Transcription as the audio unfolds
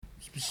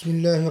بسم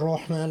الله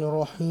الرحمن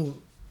الرحيم.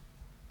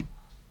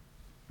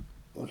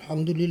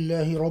 والحمد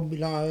لله رب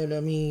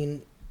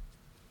العالمين.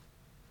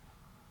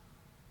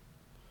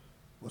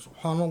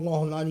 وسبحان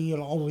الله العلي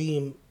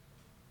العظيم.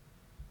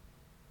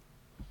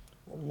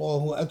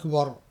 والله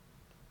أكبر.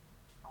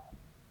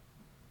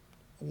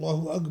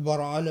 الله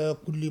أكبر على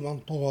كل من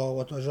طغى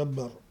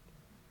وتجبر.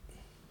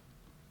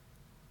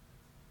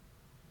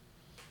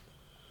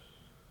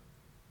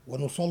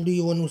 ونصلي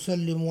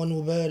ونسلم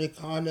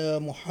ونبارك على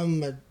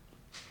محمد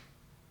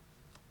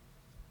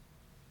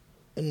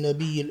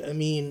النبي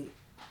الأمين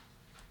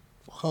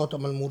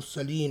خاتم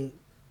المرسلين،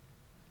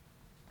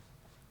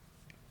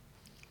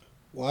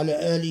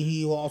 وعلى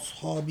آله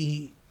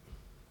وأصحابه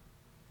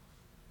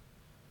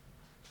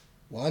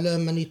وعلى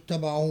من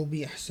اتبعه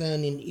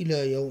بإحسان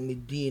إلى يوم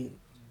الدين.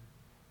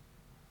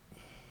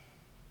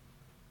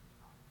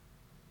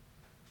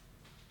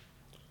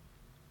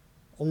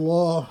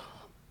 الله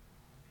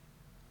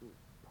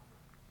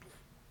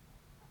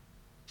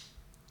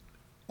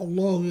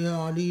الله يا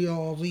علي يا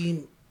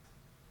عظيم،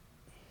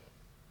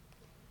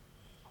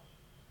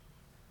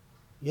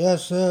 يا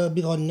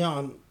سابغ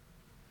النعم،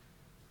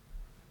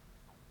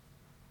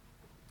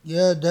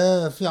 يا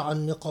دافع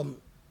النقم،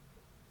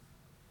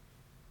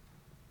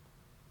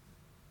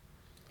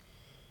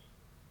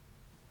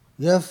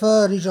 يا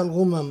فارج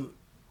الغمم،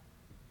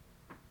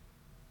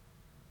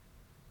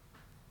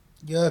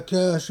 يا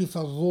كاشف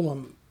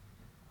الظلم،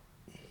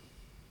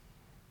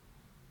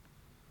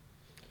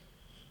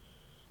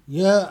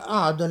 يا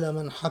أعدل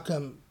من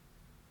حكم،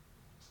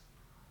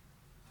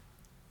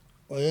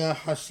 ويا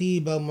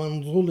حسيب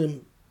من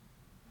ظلم،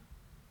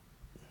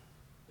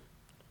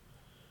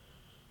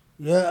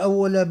 يا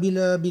أول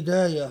بلا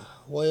بداية،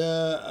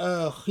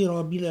 ويا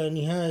آخر بلا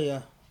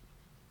نهاية.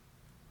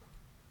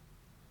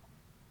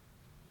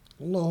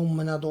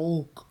 اللهم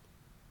ندعوك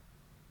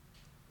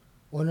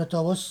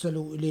ونتوسل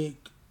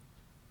إليك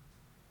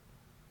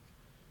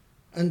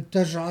أن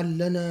تجعل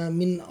لنا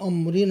من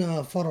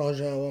أمرنا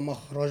فرجا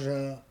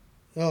ومخرجا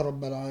يا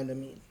رب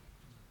العالمين.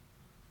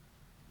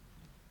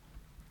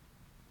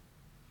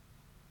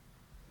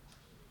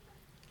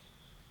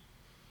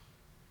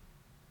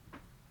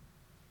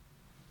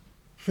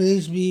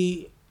 Praise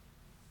be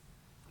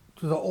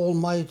to the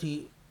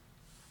Almighty,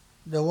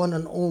 the one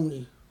and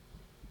only,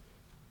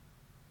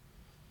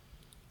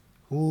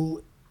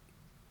 who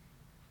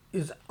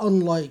is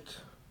unlike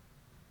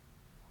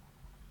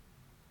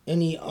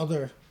any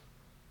other,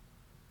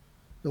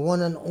 the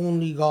one and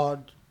only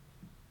God,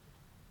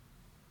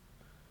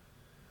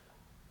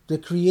 the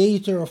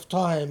creator of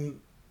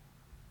time,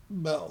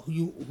 but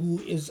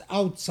who is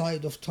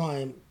outside of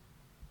time,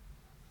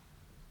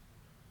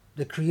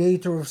 the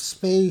creator of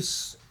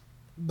space,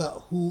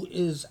 but who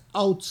is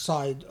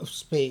outside of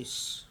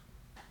space,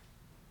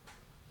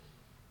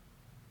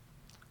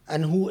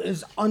 and who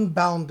is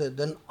unbounded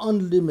and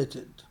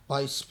unlimited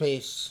by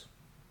space.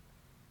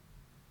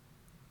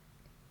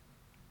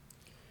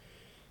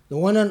 The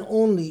one and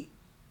only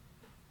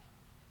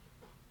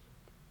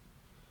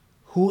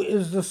who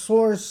is the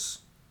source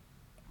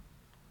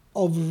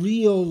of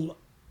real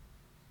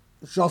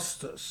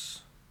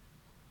justice,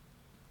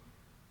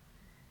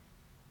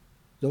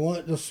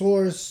 the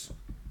source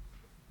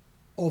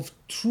of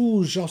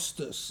true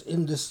justice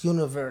in this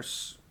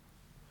universe.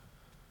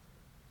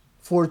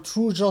 For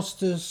true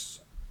justice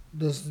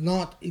does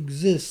not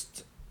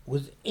exist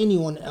with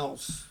anyone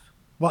else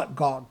but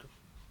God.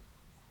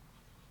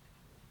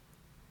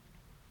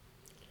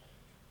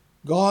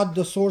 God,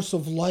 the source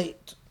of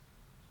light,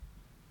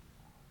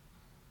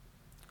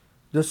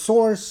 the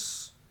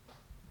source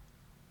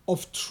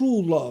of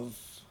true love.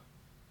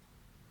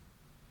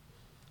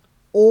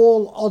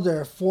 All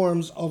other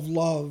forms of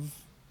love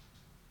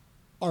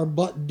are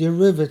but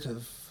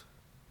derivative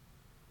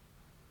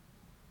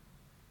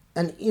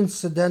and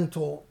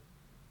incidental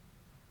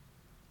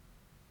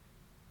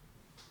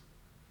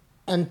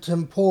and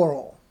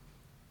temporal.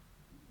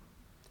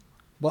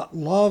 But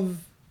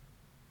love,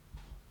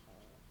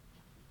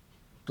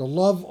 the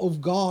love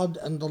of God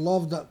and the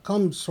love that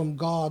comes from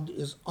God,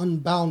 is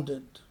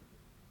unbounded,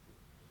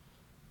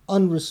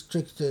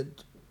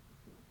 unrestricted,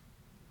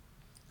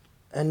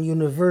 and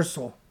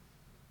universal.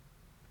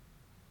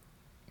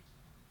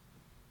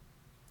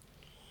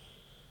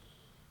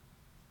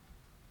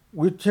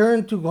 We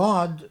turn to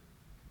God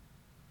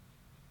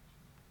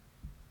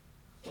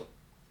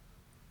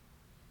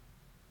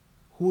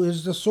who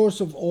is the source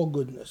of all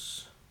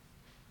goodness.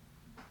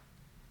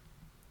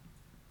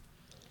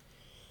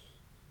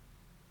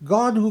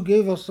 God who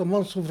gave us the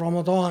month of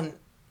Ramadan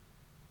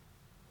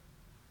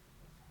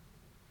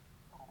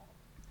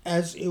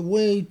as a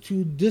way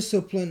to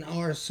discipline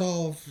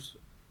ourselves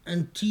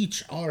and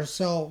teach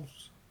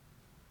ourselves,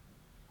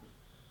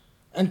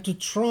 and to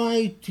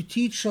try to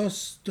teach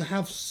us to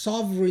have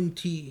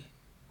sovereignty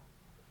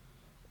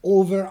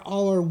over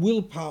our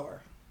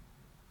willpower.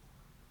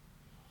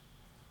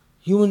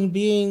 Human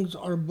beings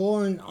are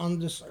born on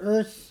this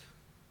earth,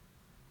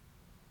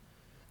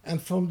 and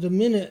from the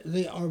minute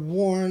they are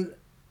born,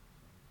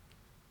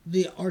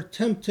 they are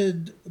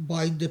tempted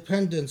by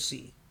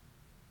dependency.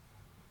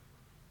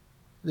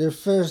 They're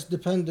first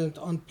dependent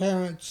on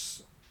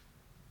parents,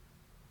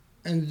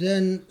 and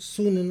then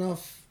soon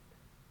enough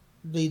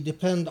they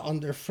depend on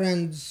their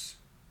friends,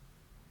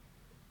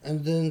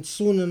 and then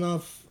soon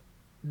enough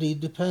they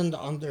depend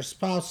on their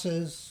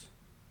spouses,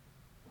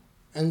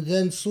 and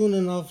then soon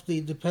enough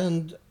they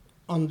depend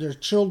on their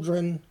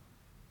children,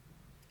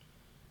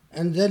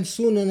 and then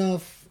soon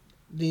enough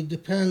they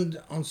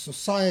depend on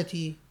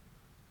society,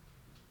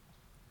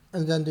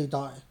 and then they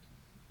die.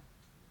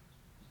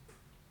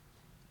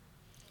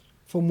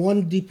 From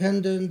one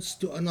dependence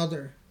to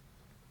another.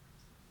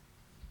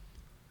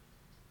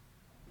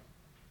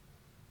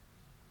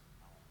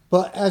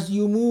 But as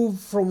you move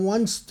from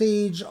one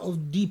stage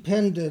of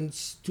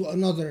dependence to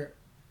another,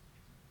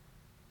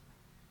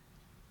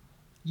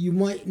 you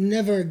might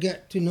never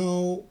get to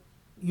know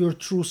your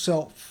true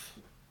self.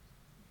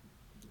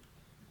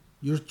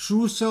 Your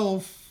true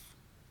self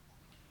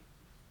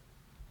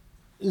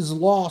is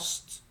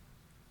lost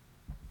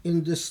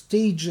in the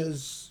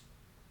stages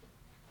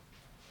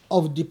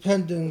of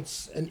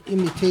dependence and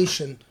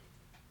imitation.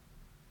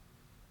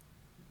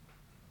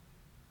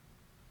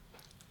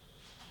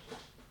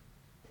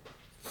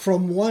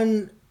 From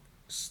one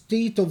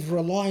state of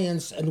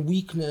reliance and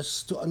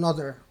weakness to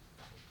another.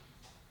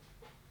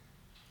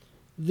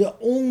 The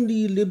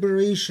only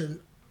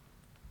liberation,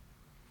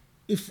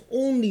 if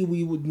only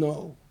we would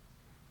know,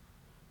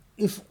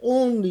 if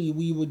only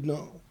we would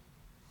know,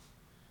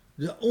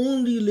 the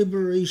only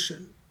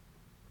liberation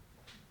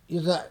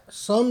is that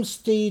some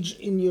stage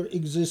in your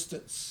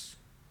existence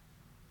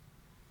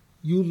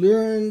you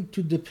learn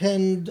to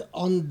depend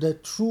on the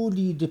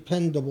truly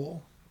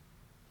dependable.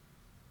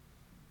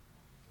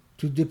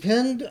 To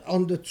depend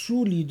on the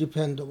truly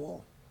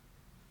dependable.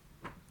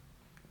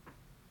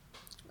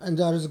 And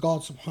that is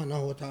God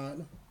subhanahu wa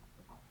ta'ala.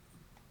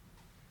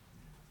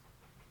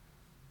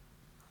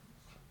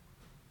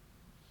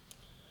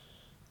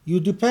 You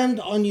depend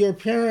on your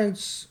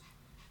parents,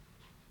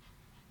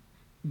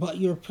 but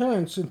your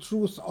parents in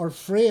truth are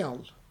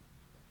frail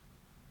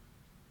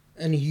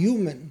and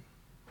human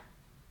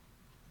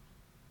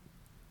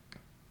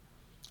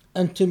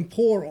and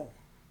temporal.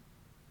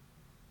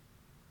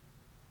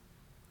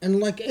 And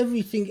like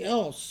everything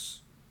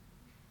else,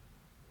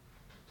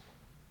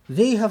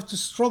 they have to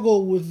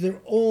struggle with their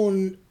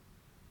own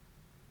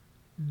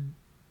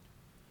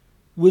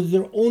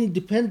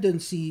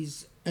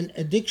dependencies and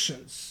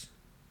addictions.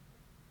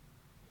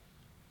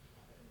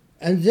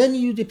 And then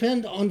you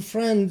depend on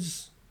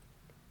friends,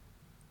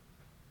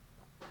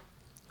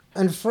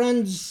 and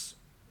friends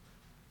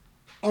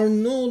are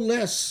no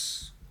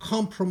less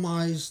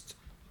compromised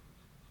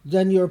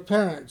than your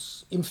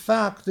parents. In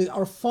fact, they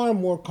are far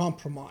more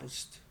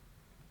compromised.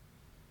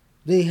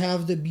 They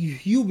have the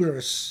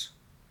hubris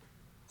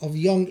of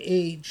young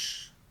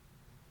age,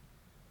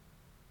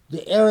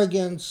 the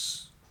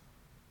arrogance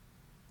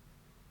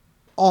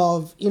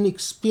of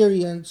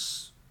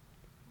inexperience,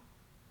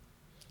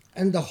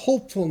 and the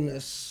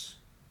hopefulness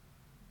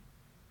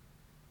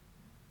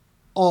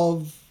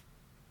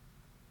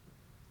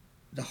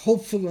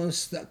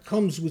that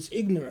comes with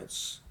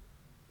ignorance.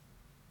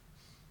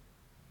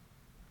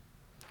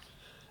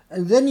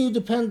 And then you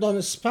depend on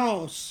a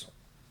spouse,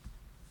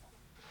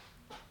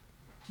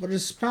 but a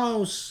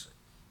spouse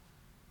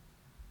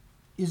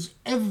is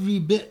every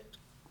bit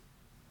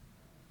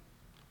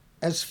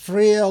as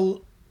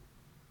frail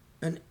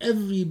and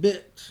every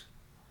bit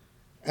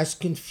as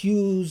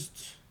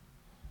confused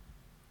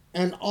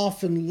and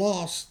often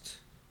lost,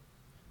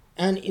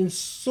 and in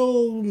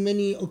so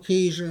many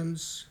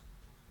occasions,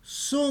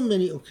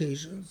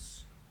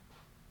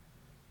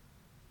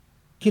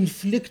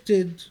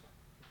 conflicted,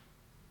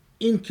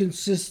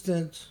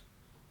 inconsistent,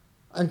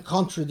 and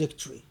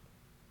contradictory.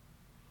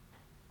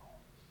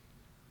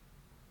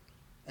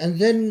 And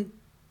then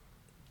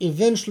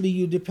eventually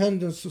you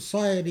depend on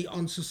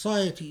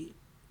society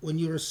when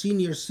you're a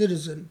senior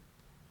citizen,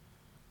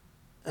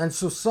 and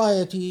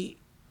society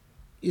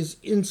is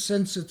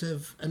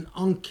insensitive and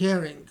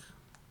uncaring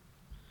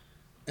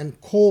and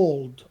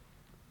cold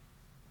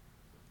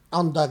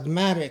and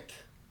dogmatic,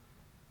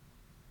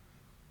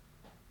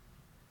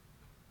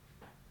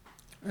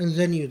 and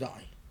then you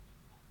die.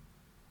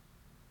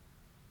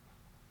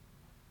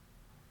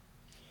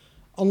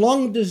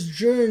 Along this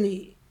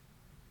journey,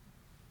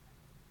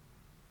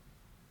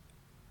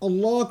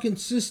 Allah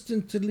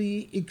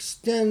consistently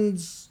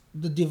extends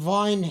the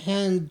divine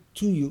hand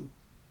to you.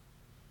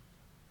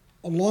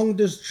 Along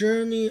this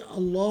journey,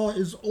 Allah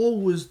is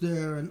always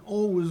there and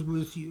always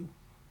with you.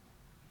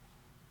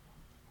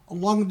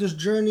 Along this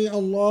journey,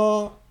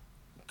 Allah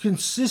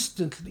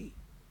consistently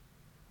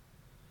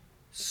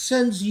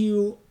sends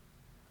you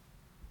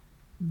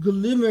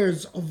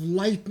glimmers of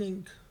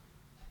lightning,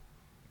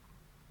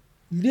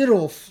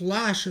 little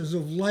flashes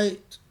of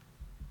light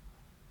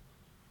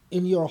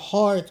in your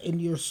heart, in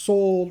your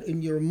soul,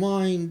 in your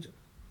mind,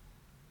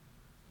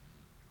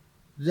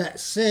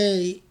 that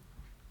say,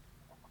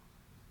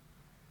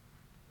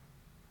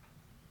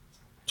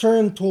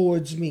 turn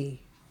towards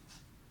me,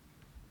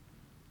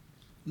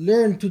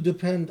 learn to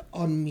depend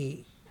on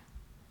me,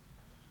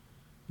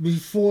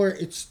 before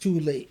it's too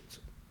late.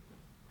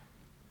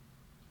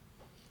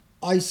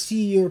 I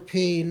see your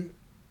pain.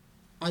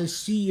 I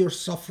see your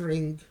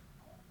suffering.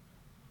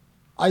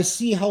 I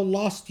see how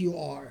lost you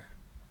are.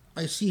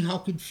 I see how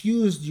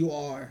confused you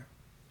are.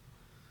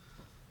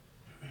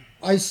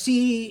 I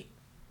see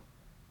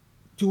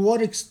to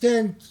what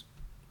extent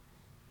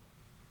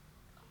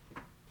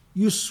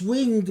you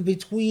swing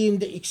between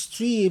the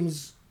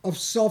extremes of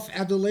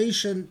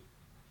self-adulation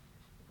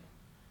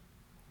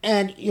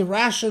and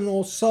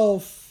irrational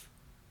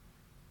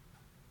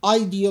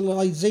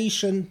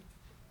self-idealization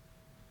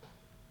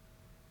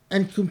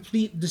and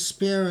complete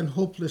despair and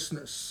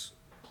hopelessness.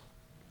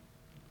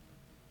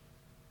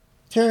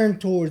 Turn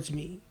towards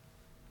me.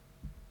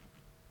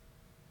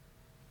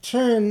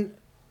 Turn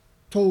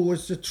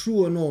towards the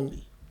true and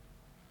only,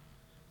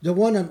 the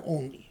one and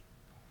only,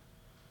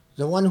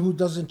 the one who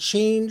doesn't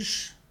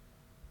change,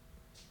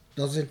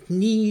 doesn't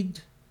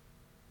need,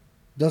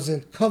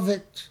 doesn't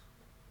covet,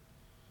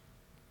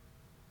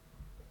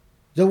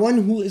 the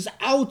one who is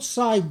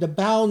outside the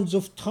bounds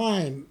of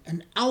time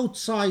and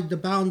outside the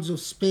bounds of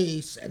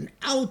space and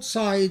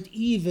outside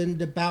even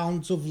the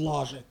bounds of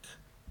logic.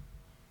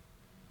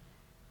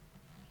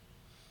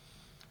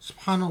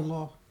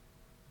 SubhanAllah.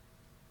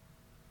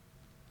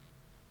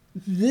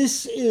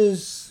 This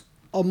is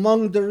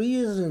among the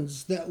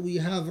reasons that we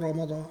have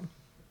Ramadan.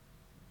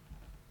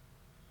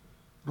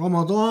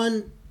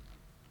 Ramadan,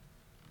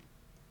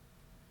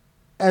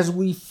 as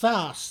we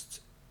fast,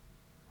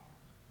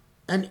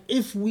 and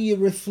if we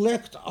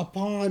reflect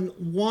upon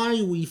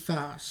why we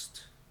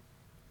fast,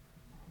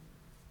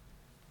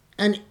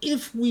 and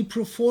if we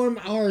perform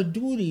our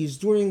duties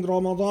during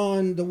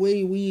Ramadan the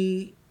way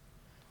we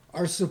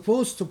are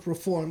supposed to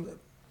perform them,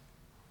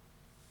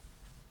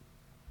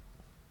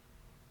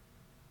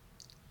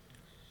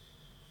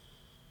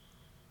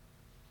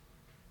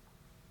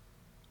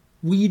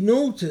 we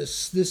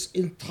notice this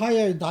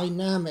entire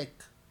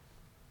dynamic,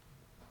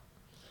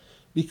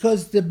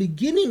 because the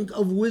beginning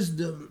of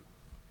wisdom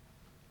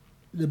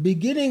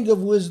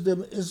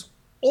is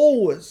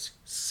always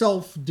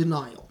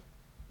self-denial.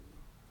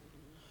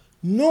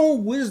 No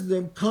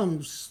wisdom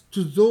comes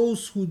to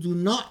those who do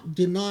not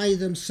deny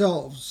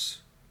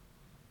themselves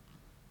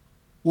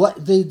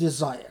what they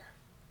desire.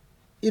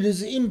 It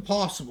is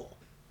impossible.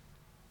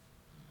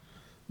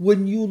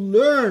 When you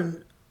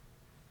learn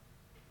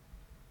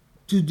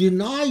to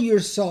deny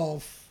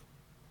yourself,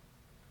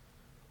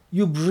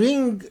 you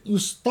begin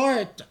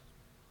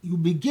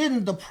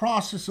the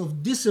process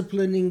of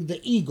disciplining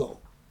the ego.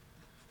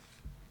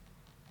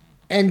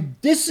 And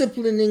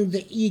disciplining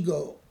the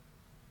ego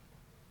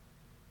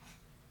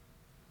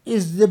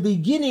is the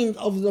beginning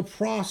of the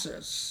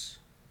process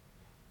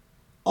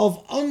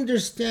of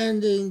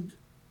understanding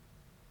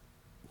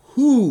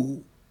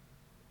who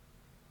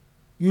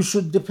you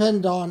should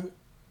depend on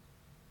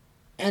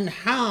and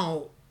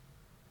how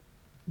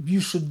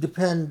you should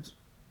depend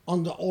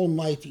on the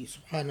Almighty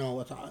subhanahu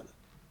wa ta'ala.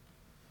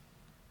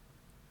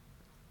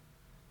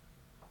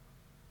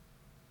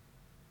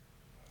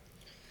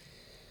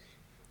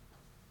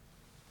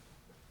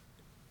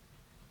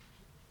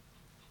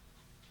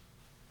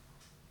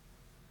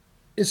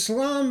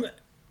 Islam,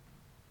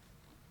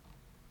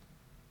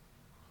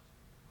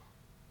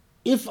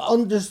 if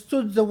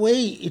understood the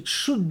way it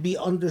should be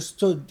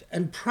understood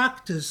and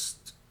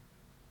practiced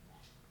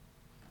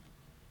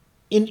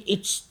in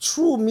its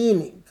true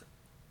meaning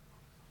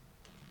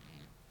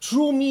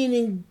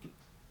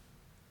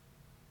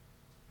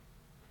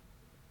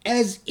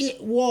as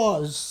it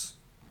was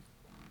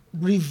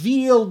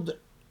revealed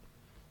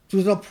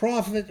to the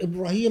Prophet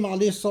Ibrahim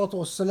alayhi salatu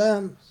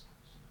wasalam,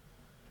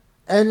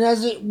 and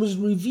as it was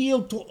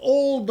revealed to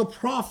all the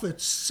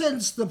prophets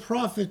since the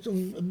Prophet of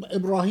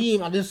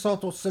Ibrahim alayhi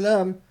salatu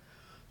wasalam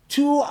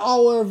to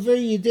our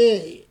very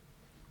day,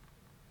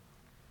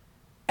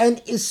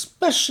 and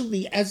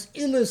especially as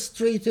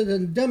illustrated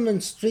and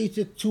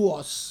demonstrated to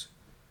us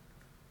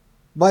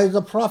by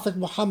the Prophet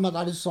Muhammad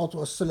alayhi salatu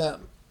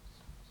wasalam.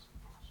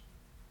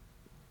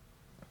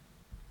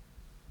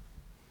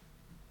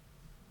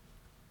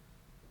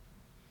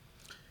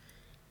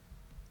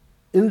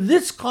 In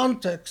this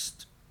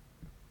context,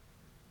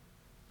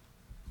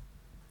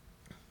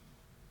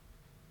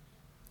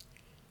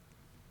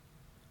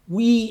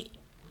 we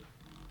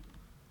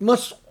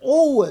must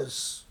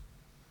always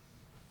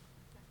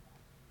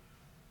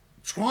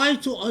try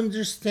to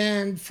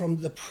understand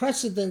from the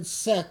precedent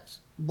set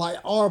by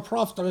our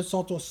Prophet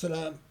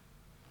ﷺ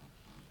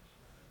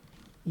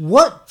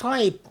what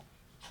type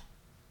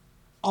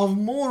of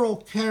moral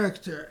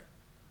character,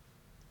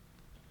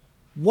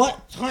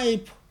 what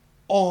type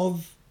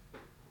of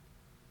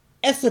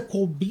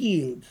ethical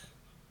being,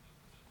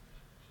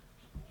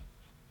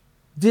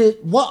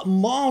 what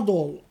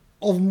model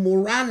of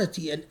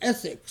morality and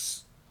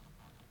ethics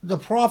the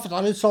Prophet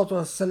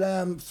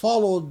ﷺ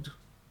followed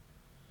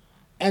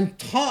and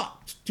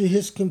taught to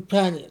his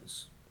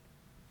companions.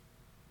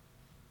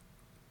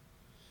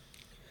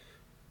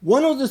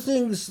 One of the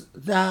things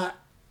that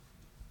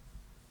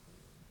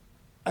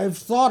I've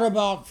thought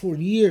about for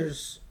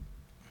years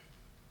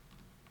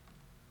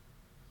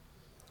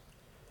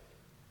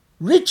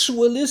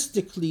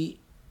Ritualistically,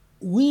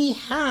 we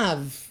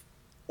have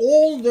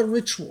all the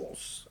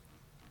rituals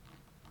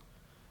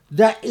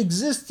that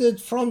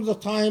existed from the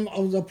time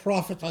of the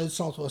Prophet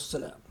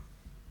ﷺ.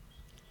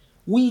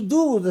 We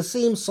do the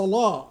same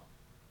salah.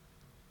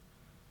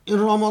 In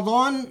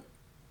Ramadan,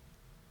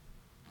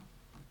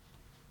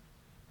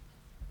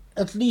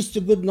 at least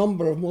a good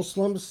number of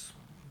Muslims,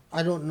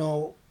 I don't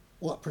know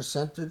what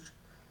percentage,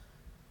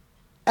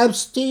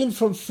 abstain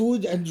from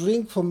food and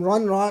drink from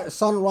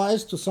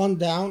sunrise to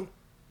sundown.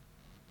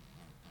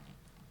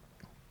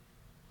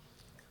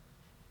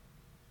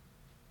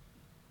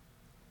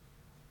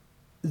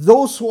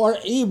 Those who are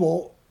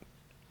able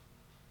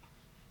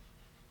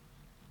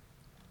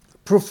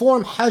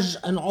perform Hajj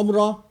and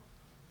Umrah.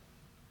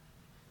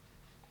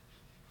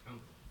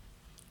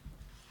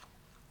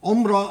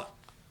 Umrah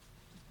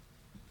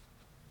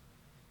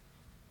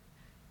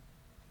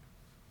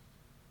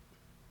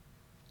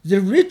the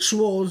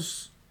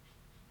rituals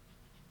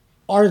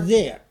are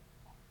there,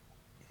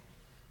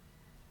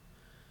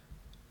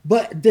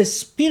 but the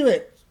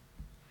spirit,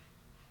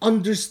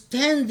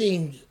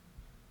 understanding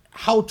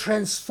how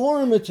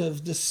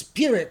transformative the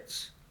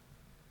spirit,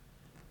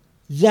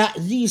 that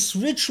these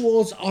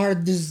rituals are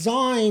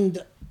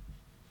designed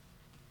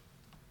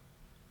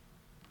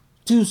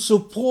to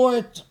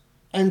support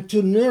and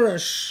to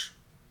nourish,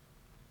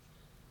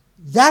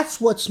 that's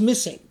what's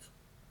missing.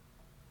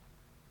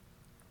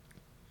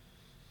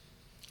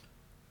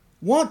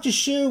 Want to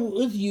share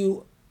with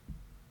you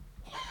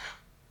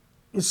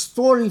a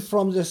story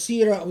from the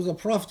seerah of the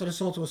Prophet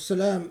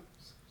ﷺ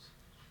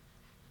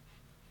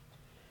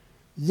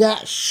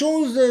that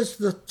shows us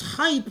the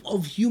type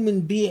of human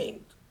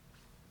being,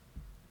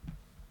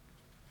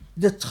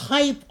 the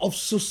type of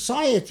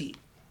society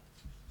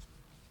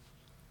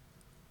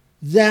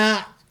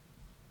that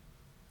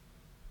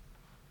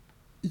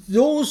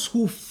those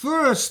who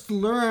first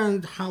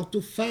learned how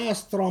to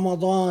fast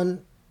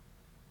Ramadan,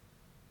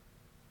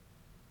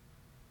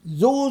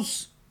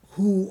 those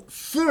who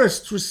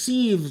first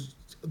received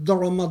the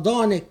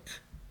Ramadanic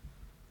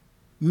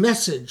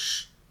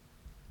message,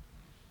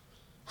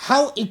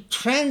 how it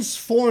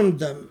transformed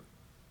them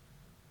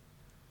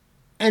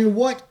and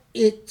what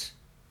it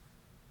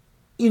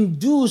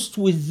induced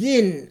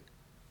within,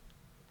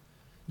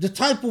 the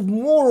type of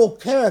moral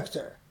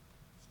character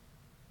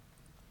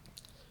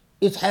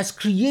it has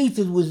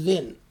created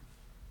within.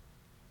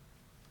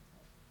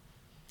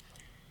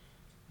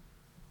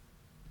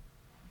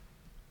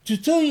 To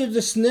tell you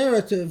this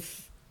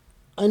narrative,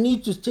 I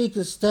need to take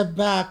a step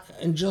back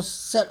and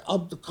just set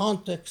up the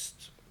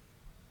context.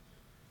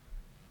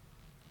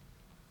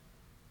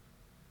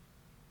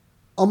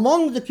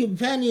 Among the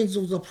companions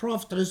of the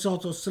Prophet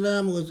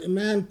ﷺ was a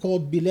man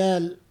called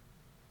Bilal.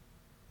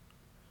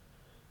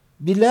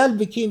 Bilal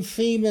became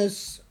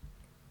famous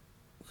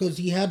because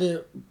he had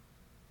a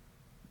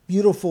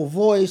beautiful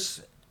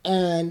voice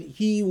and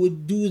he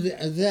would do the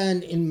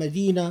adhan in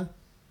Medina.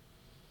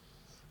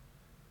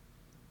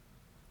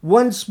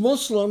 Once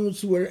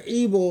Muslims were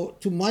able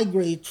to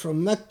migrate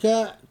from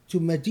Mecca to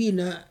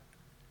Medina,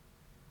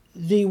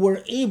 they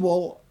were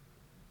able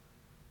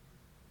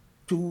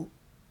to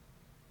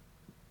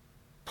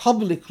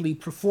publicly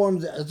perform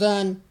the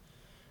adhan,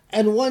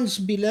 and once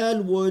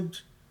Bilal would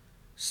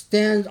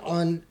stand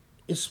on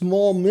a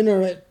small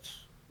minaret,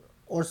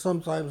 or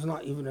sometimes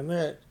not even a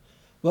minaret,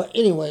 but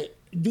anyway,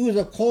 do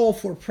the call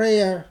for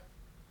prayer,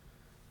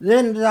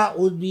 then that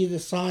would be the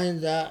sign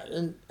that,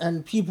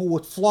 and people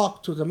would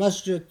flock to the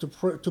masjid to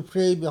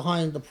pray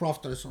behind the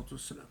Prophet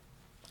ﷺ.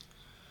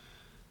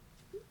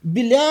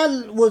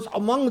 Bilal was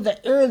among the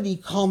early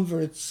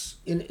converts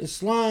in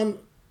Islam.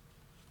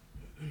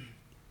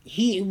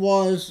 He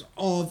was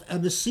of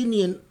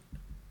Abyssinian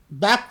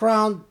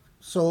background,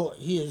 so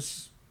he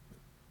is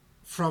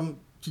from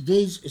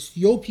today's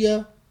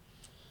Ethiopia.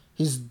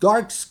 He's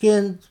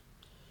dark-skinned,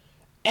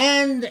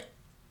 and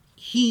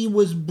he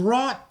was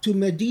brought to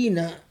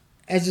Medina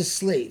as a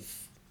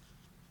slave.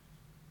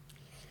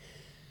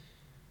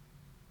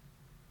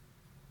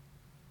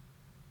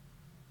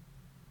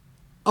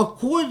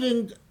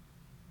 According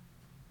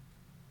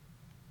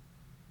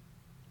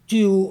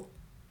to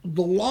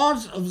the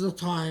laws of the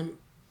time,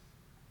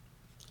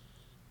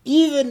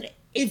 even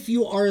if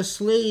you are a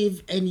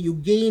slave and you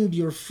gained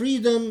your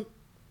freedom,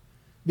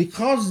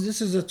 because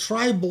this is a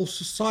tribal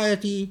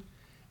society,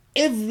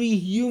 every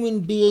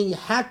human being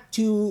had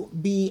to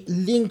be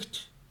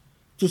linked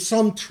to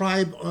some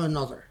tribe or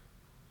another.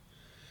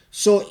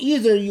 So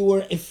either you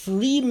were a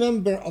free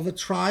member of a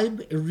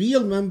tribe, a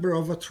real member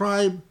of a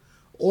tribe,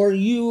 or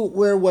you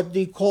were what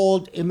they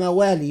called a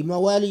mawali.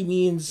 Mawali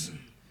means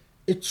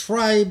a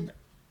tribe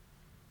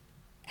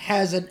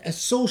has an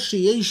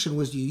association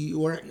with you.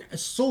 You are an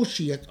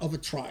associate of a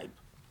tribe.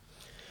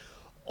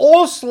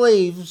 All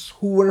slaves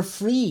who were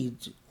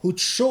freed, who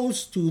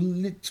chose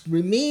to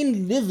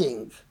remain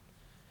living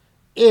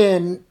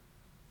in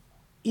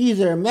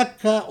either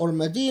Mecca or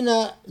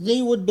Medina,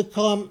 they would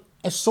become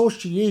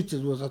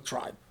associated with a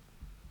tribe,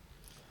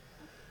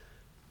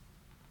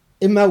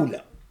 a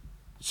mawla.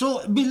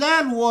 So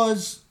Bilal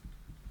was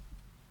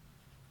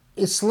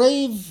a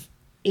slave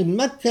in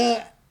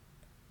Mecca,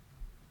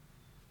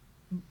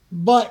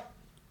 but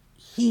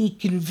he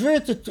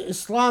converted to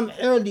Islam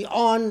early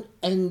on,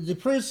 and the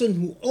person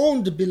who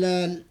owned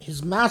Bilal,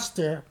 his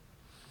master,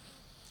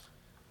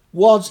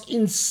 was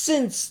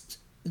incensed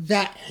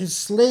that his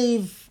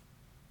slave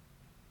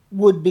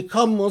would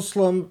become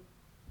Muslim,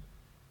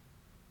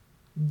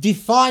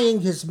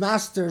 defying his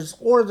master's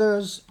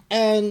orders.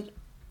 And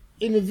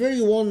in a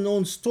very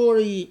well-known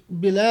story,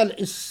 Bilal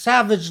is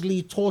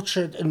savagely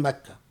tortured in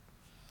Mecca.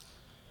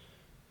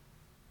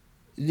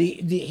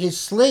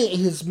 His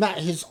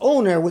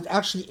owner would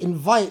actually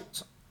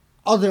invite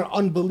other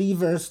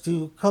unbelievers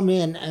to come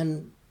in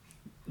and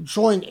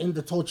join in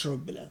the torture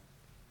of Bilal.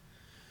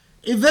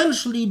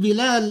 Eventually,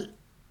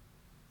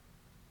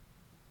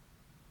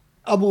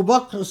 Abu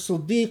Bakr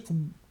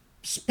as-Siddiq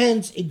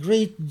spends a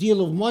great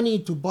deal of money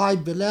to buy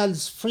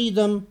Bilal's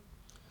freedom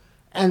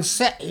and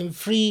set him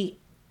free.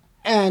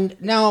 And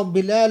now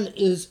Bilal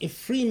is a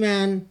free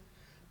man,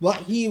 but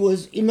he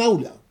was a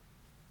mawla,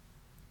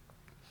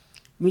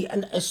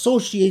 and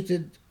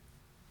associated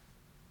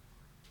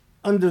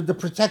under the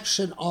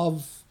protection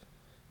of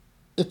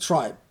a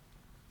tribe.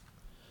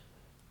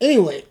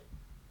 Anyway,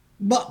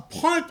 but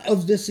part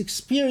of this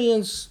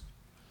experience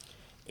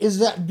is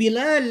that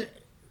Bilal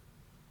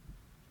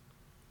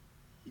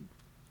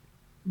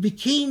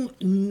became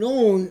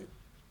known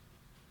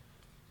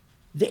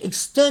the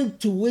extent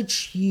to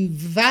which he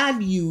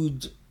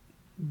valued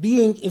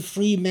being a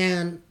free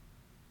man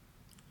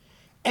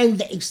and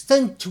the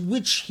extent to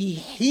which he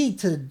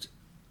hated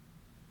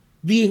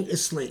being a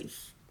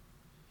slave.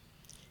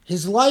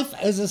 His life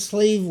as a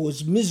slave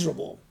was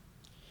miserable,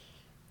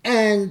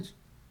 and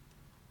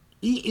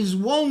he is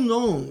well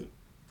known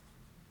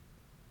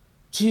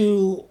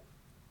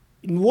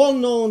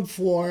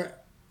for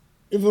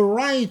a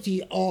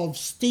variety of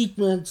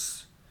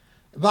statements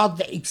about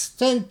the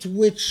extent to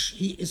which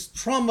he is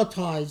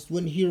traumatized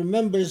when he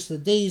remembers the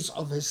days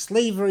of his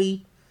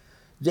slavery,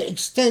 the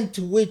extent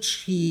to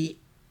which he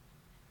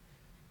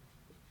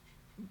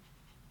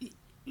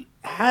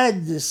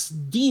had this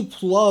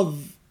deep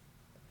love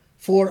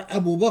for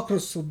Abu Bakr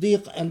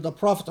as-Siddiq and the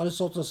Prophet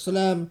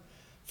ﷺ,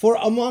 for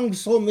among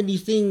so many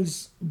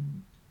things,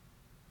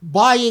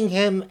 buying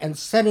him and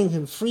setting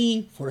him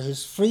free for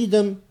his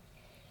freedom.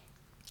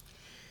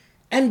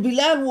 And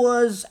Bilal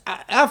was,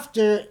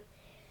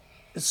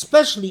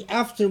 especially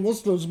after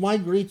Muslims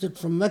migrated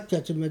from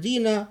Mecca to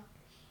Medina,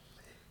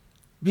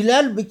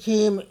 Bilal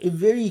became a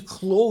very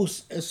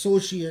close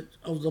associate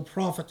of the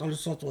Prophet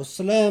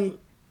ﷺ.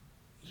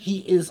 He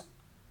is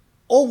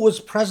always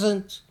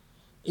present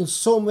in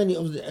so many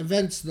of the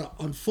events that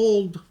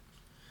unfold,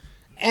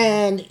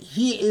 and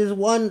he is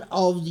one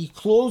of the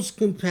close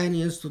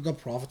companions to the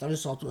Prophet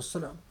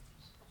ﷺ.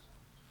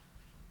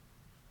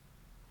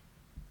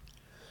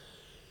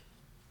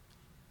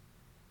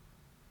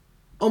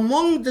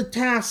 Among the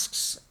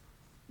tasks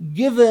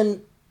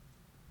given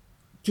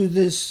to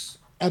this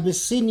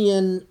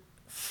Abyssinian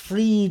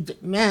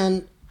freed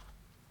man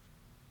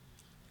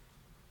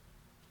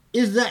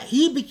is that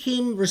he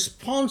became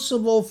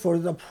responsible for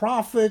the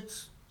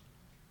Prophet's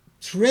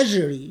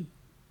treasury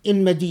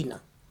in Medina.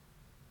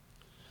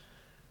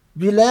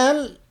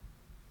 Bilal,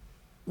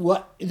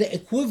 the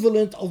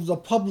equivalent of the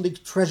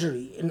public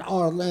treasury in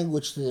our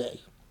language today,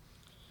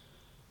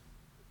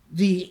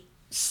 the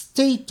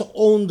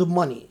state-owned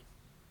money.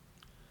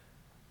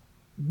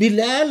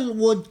 Bilal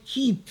would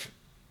keep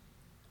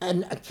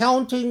an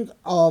accounting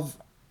of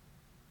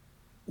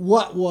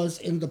what was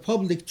in the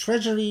public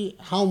treasury,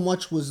 how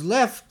much was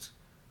left,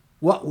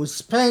 what was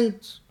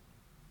spent.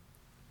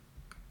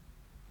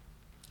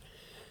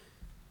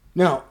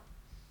 Now,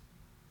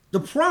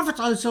 the Prophet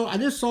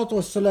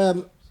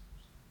ﷺ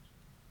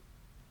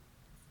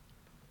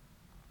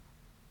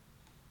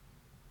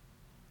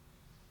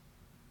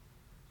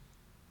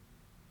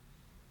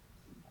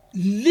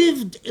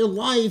lived a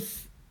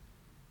life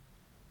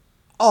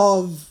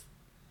of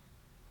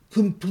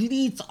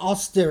complete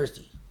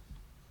austerity.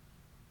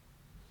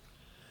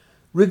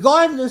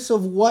 Regardless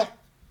of what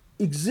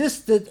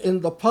existed in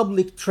the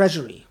public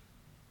treasury,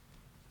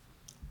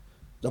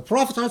 the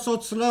Prophet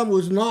ﷺ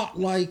was not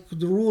like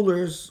the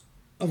rulers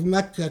of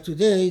Mecca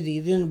today. They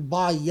didn't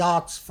buy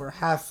yachts for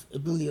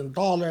 $500 million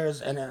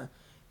and a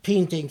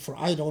painting for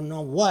I don't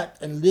know what,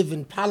 and live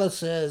in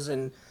palaces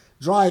and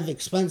drive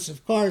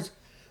expensive cars.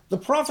 The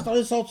Prophet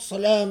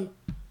ﷺ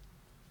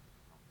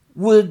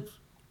would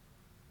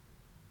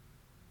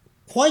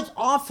quite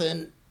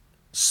often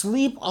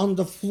sleep on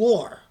the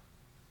floor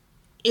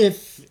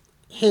if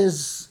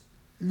his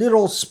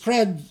little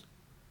spread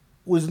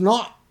was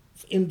not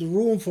in the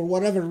room for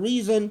whatever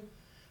reason,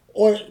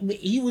 or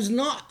he was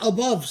not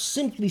above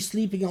simply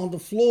sleeping on the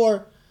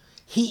floor.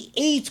 He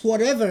ate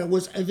whatever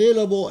was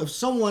available. If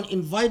someone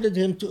invited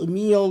him to a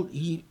meal,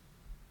 he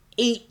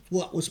ate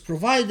what was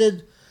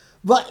provided.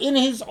 But in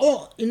his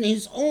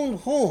own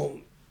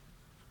home,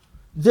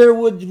 there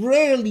would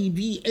rarely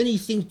be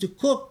anything to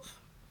cook.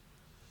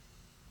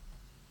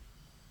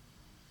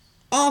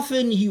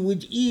 Often he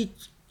would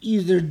eat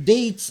either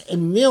dates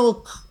and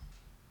milk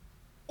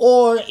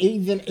or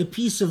even a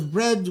piece of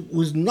bread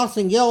with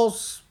nothing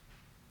else.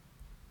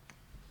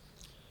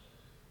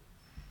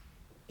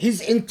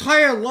 His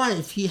entire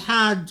life he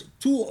had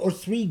 2 or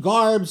 3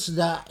 garbs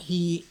that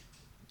he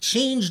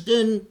changed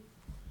in.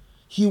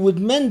 He would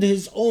mend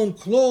his own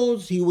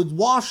clothes, he would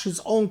wash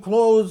his own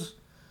clothes,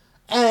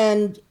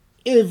 and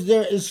if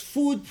there is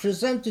food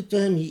presented to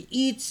him, he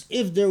eats.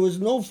 If there was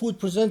no food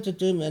presented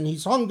to him and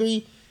he's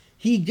hungry,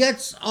 he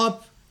gets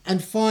up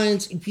and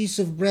finds a piece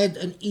of bread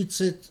and eats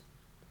it,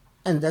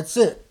 and that's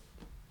it.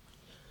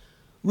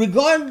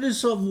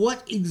 Regardless of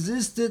what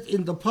existed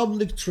in the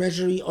public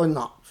treasury or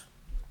not.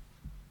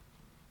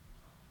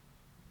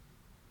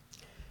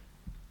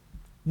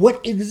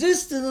 What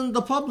existed in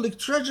the public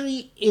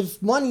treasury,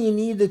 if money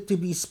needed to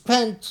be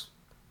spent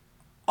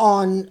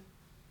on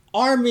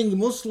arming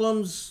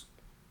Muslims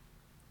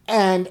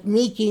and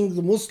making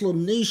the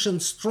Muslim nation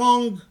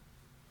strong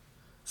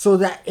so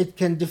that it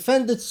can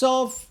defend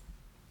itself,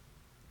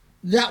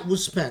 that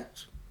was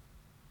spent.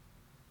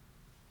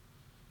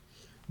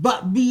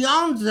 But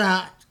beyond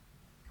that,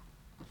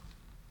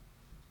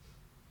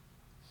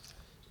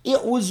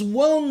 it was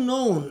well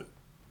known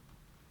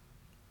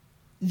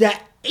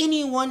that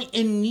anyone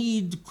in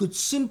need could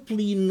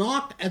simply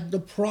knock at the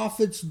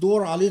Prophet's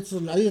door, alayhi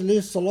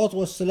salatu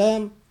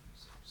wasalam,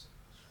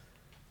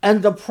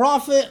 and the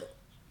Prophet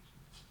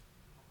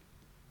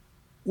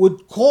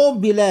would call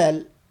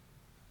Bilal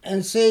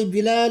and say,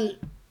 Bilal,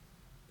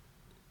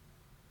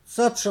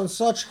 such and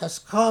such has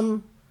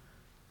come,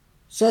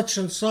 such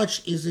and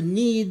such is in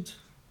need,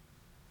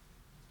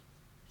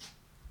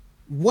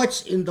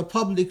 what's in the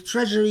public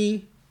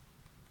treasury,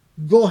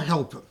 go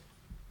help him.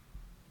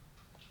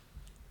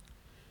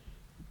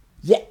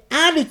 The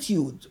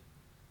attitude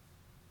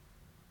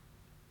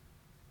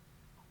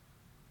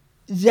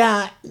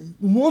that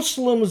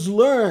Muslims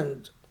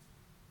learned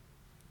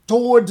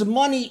towards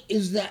money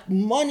is that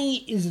money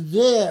is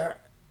there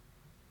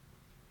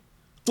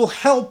to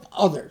help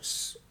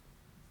others.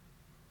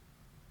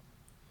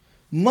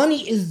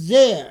 Money is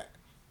there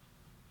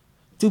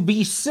to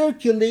be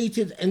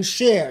circulated and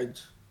shared,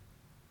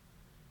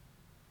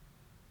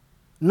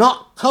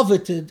 not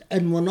coveted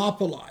and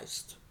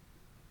monopolized.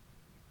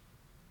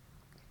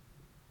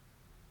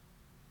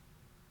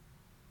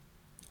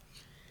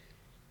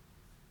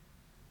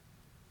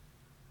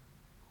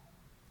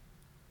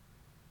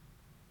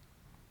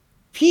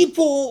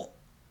 People,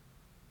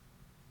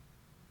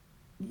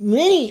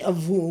 many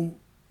of whom,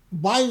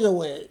 by the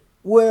way,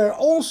 were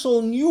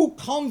also new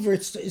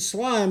converts to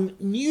Islam,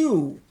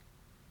 knew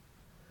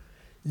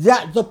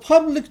that the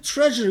public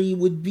treasury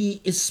would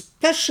be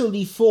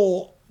especially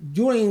full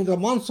during the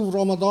month of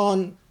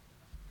Ramadan,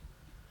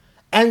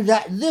 and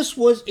that this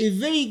was a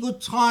very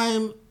good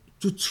time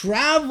to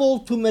travel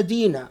to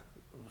Medina.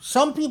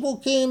 Some people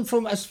came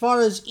from as far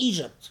as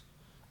Egypt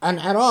and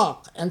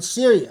Iraq and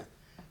Syria,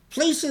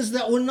 places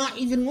that were not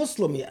even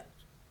Muslim yet.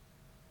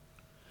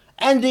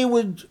 And they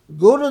would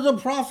go to the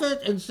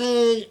Prophet and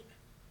say,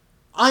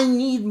 I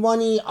need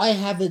money, I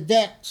have a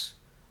debt,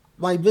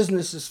 my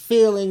business is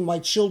failing, my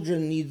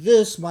children need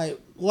this, my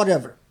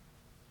whatever.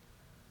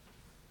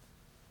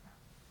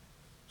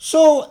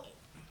 So,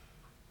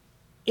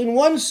 in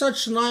one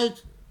such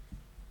night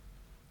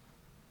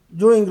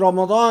during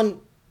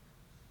Ramadan,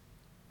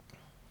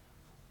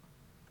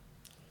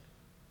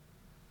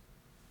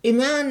 a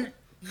man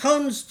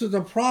comes to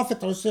the Prophet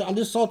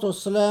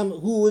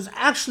ﷺ, who was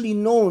actually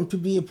known to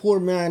be a poor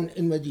man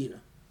in Medina.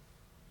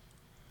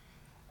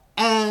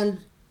 And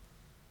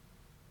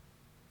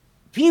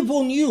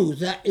people knew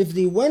that if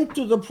they went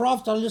to the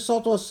Prophet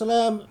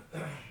ﷺ,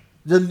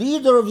 the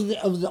leader of the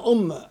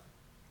Ummah,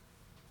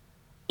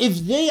 if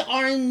they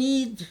are in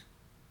need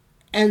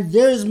and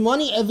there is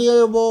money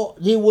available,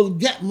 they will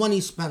get money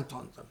spent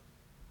on them.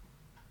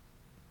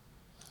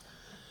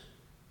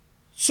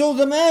 So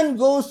the man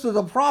goes to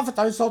the Prophet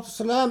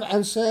ﷺ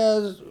and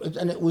says,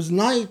 and it was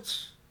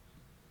night,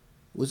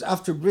 it was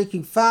after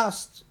breaking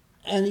fast,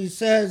 and he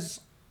says,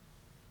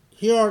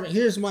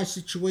 here's my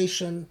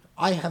situation,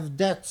 I have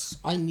debts,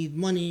 I need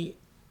money,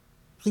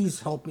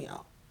 please help me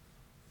out.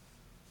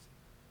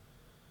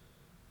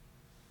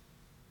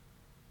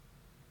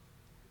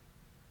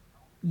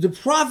 The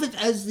Prophet,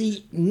 as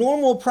the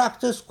normal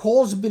practice,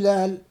 calls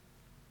Bilal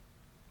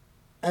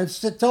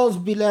and tells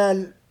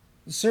Bilal,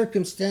 the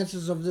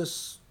circumstances of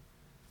this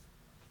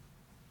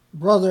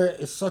brother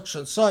is such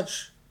and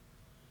such.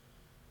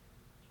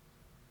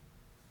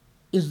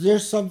 Is there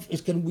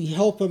can we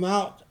help him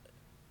out?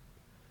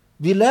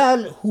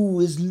 Bilal, who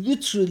is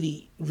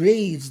literally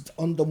raised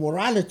on the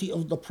morality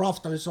of the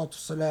Prophet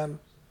ﷺ,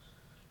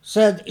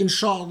 said,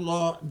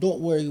 Inshallah,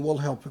 don't worry, we'll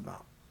help him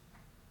out.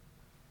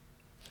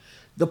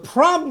 The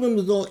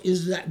problem, though,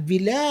 is that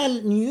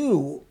Bilal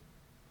knew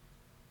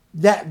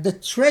that the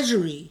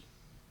treasury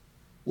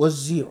was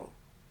zero.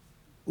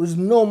 There was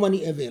no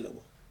money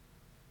available.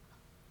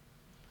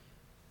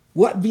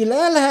 What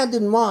Bilal had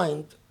in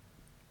mind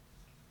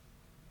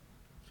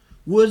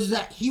was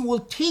that he will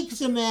take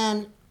the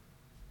man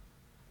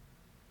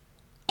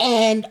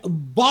and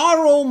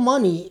borrow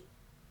money,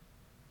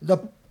 the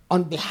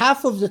on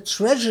behalf of the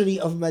treasury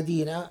of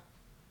Medina,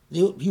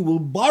 he will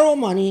borrow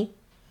money,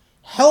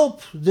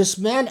 help this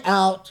man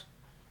out,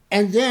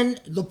 and then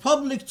the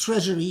public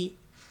treasury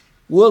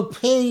will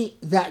pay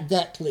that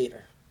debt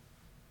later.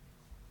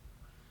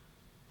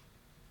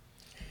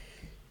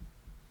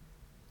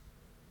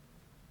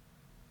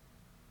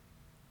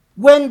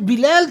 When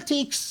Bilal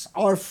takes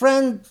our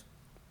friend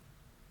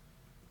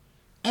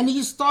and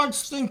he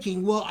starts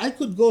thinking, well, I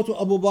could go to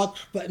Abu Bakr,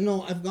 but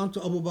no, I've gone to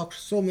Abu Bakr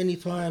so many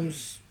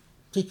times,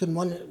 taken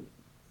money.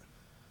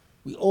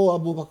 We owe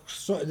Abu Bakr,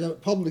 so the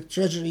public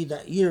treasury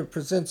that he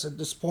represents at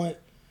this point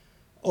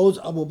owes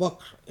Abu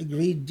Bakr a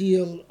great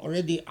deal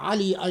already.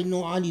 Ali, I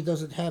know Ali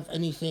doesn't have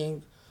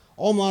anything.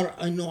 Omar,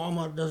 I know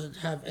Omar doesn't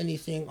have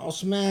anything.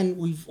 Osman,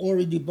 we've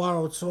already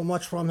borrowed so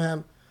much from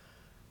him.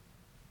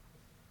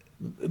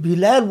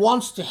 Bilal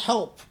wants to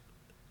help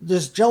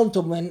this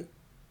gentleman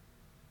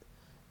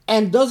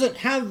and doesn't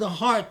have the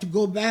heart to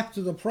go back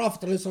to the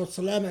Prophet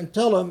ﷺ and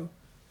tell him,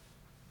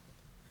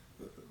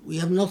 we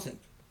have nothing.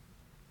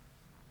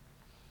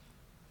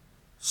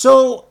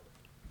 So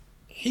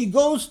he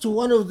goes to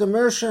one of the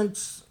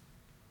merchants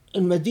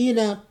in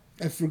Medina,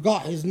 I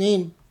forgot his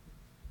name.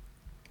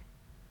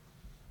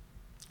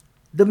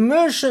 The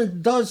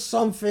merchant does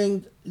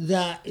something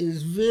that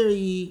is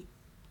very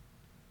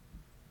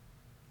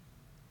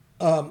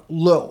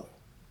low.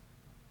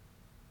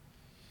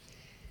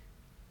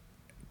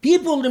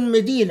 People in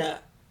Medina,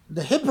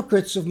 the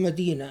hypocrites of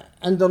Medina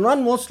and the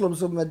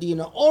non-Muslims of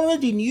Medina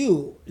already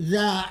knew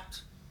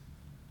that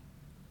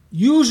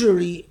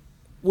usury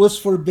was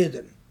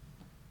forbidden.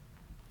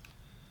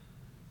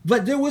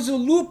 But there was a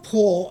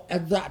loophole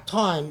at that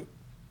time.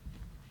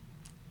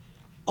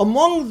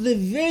 Among the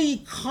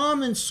very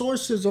common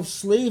sources of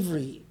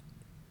slavery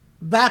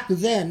back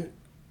then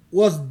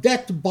was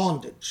debt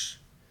bondage.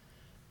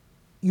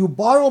 You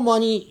borrow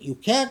money, you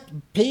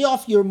can't pay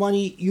off your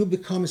money, you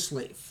become a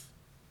slave.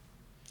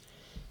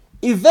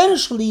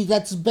 Eventually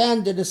that's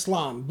banned in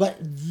Islam, but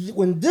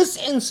when this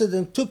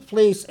incident took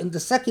place in the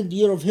second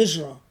year of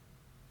Hijrah,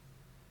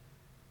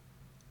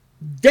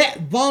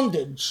 debt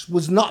bondage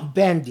was not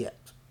banned yet.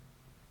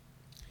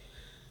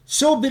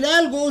 So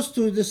Bilal goes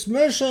to this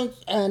merchant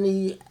and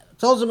he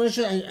tells the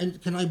merchant,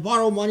 and can I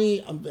borrow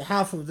money on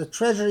behalf of the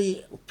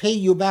treasury, pay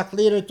you back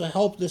later to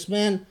help this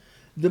man?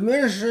 The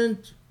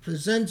merchant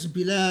presents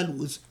Bilal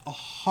with a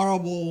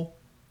horrible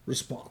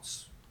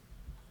response.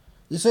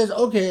 He says,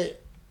 okay,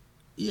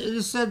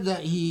 it said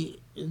that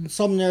in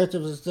some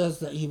narratives it says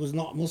that he was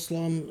not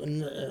Muslim,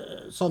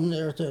 and some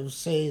narratives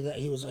say that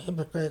he was a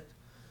hypocrite.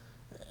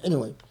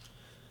 Anyway,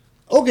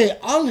 okay,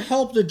 I'll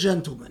help the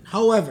gentleman.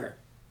 However,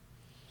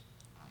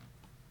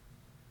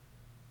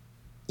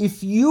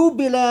 if you,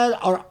 Bilal,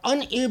 are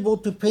unable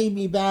to pay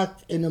me back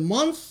in a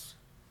month,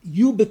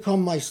 you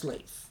become my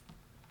slave.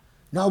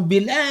 Now,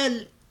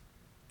 Bilal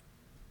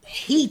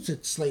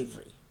hated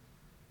slavery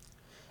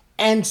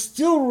and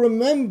still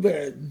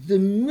remembered the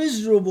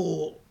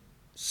miserable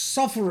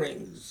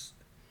sufferings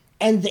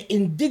and the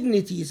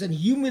indignities and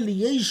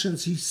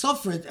humiliations he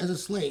suffered as a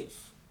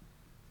slave.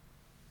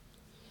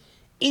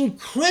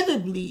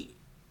 Incredibly,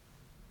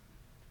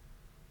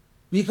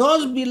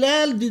 because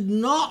Bilal did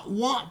not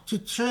want to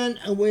turn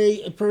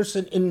away a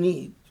person in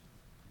need,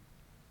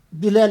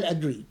 Bilal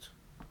agreed.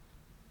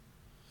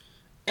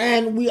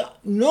 And we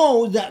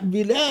know that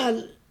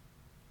Bilal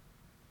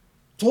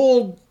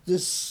told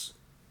this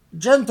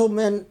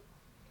gentleman,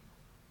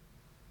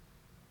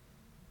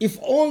 if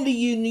only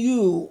you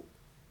knew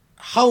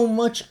how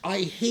much I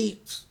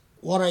hate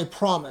what I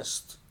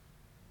promised,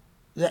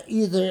 that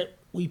either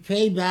we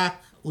pay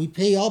back, we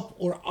pay up,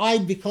 or I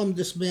become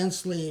this man's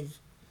slave.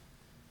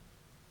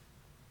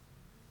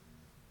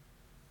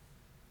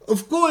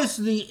 Of course,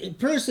 the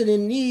person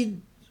in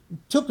need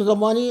took the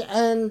money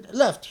and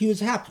left. He was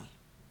happy.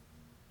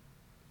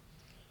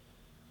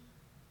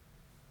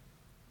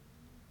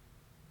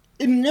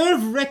 A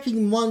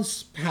nerve-wracking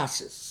months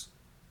passes.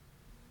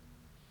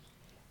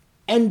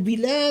 And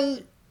Bilal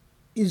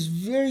is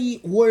very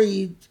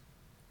worried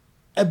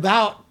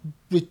about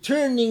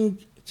returning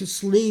to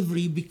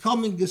slavery,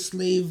 becoming a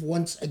slave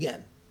once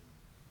again.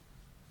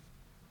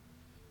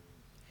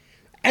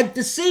 At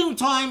the same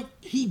time,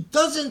 he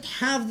doesn't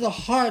have the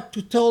heart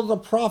to tell the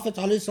Prophet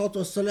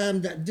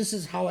ﷺ that this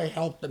is how I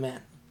helped the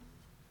man.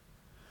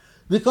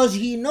 Because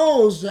he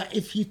knows that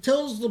if he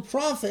tells the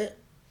Prophet,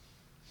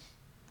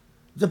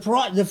 the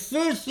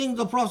first thing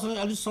the Prophet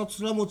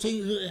ﷺ would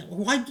say,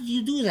 why did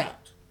you do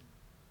that?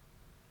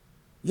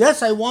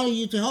 Yes, I wanted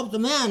you to help the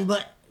man,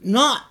 but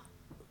not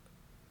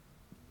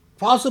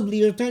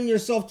possibly return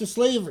yourself to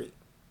slavery.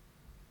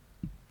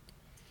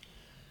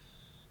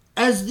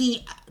 As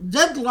the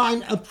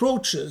deadline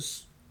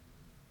approaches,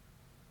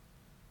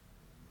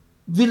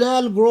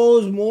 Bilal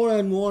grows more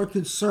and more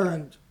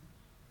concerned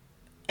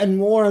and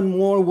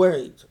more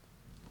worried.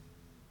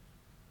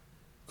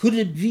 Could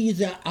it be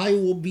that I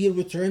will be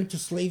returned to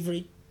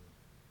slavery?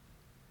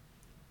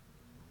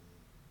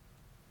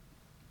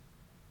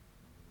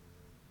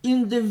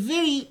 In the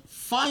very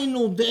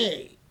final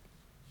day,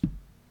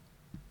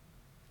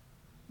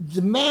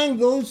 The man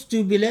goes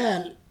to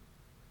Bilal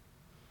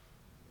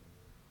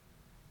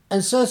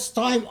and says,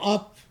 time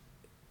up,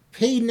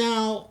 pay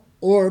now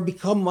or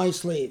become my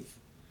slave.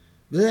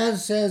 Bilal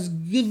says,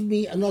 give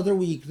me another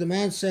week. The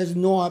man says,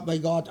 no, by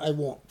God, I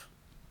won't.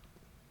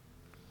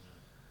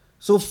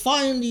 So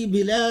finally,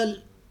 Bilal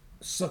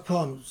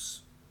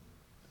succumbs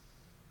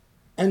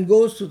and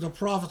goes to the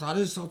Prophet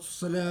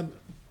ﷺ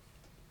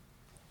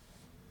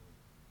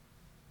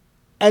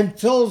and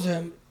tells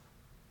him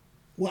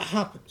what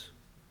happened.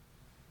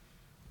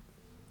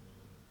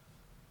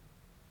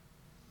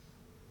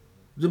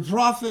 The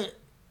Prophet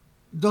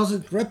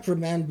doesn't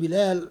reprimand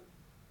Bilal,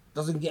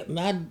 doesn't get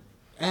mad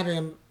at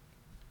him,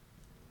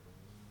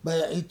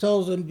 but he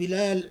tells him,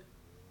 Bilal,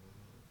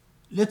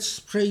 let's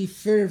pray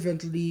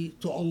fervently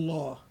to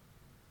Allah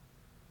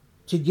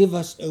to give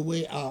us a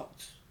way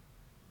out.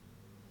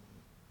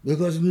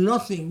 Because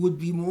nothing would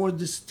be more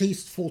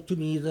distasteful to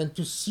me than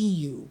to see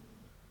you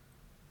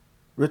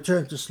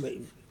return to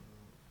slavery.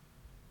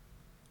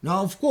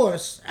 Now, of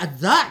course, at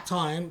that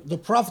time, the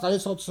Prophet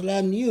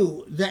ﷺ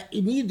knew that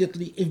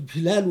immediately if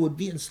Bilal would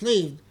be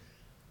enslaved,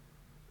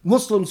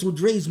 Muslims would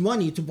raise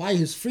money to buy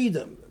his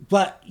freedom.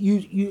 But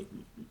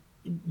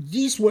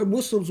these were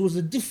Muslims with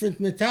a different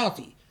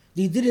mentality.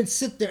 They didn't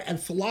sit there and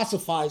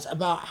philosophize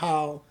about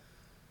how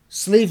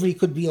slavery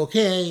could be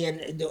okay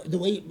and the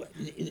way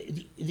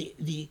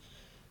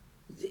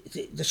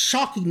the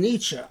shocking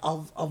nature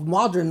of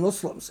modern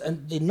Muslims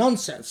and the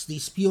nonsense they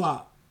spew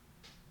out.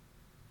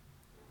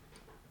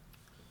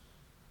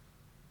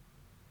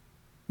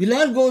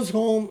 Bilal goes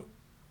home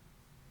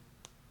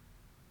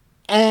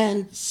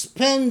and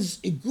spends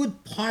a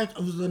good part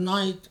of the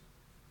night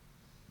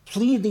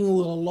pleading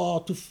with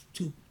Allah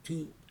to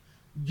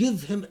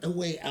give him a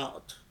way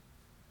out.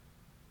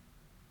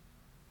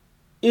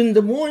 In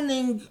the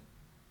morning,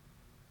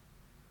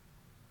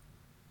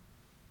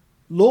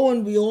 lo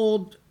and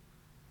behold,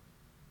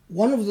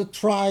 one of the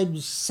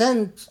tribes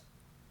sent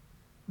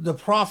the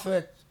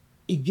Prophet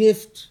a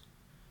gift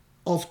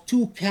of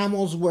 2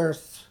 camels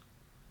worth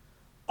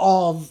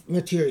of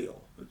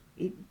material.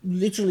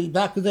 Literally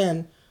back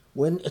then,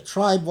 when a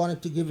tribe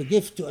wanted to give a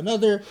gift to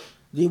another,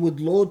 they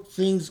would load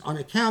things on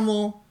a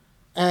camel,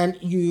 and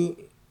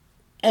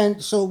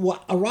so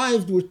what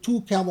arrived were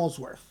 2 camels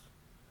worth.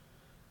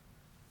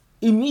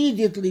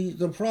 Immediately,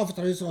 the Prophet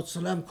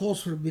ﷺ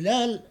calls for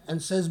Bilal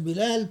and says,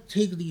 Bilal,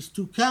 take these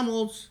 2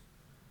 camels,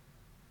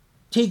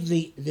 take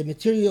the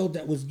material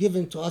that was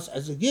given to us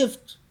as a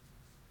gift,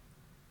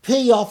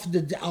 pay off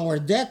our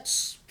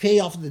debts, pay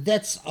off the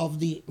debts of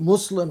the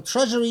Muslim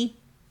treasury,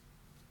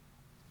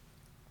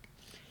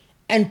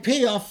 and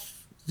pay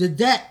off the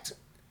debt,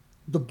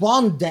 the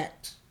bond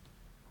debt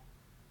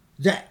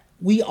that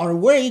we are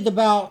worried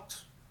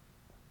about.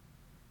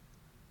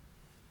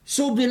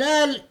 So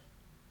Bilal,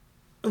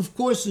 of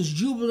course, is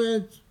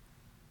jubilant.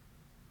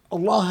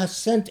 Allah has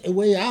sent a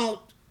way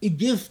out, a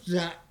gift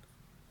that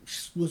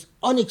was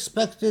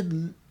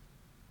unexpected.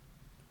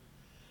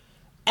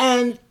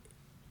 And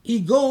he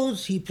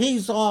goes, he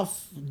pays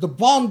off the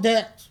bond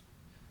debt,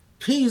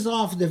 pays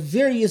off the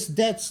various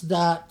debts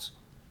that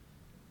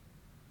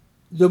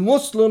the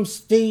Muslim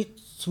state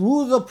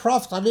through the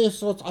Prophet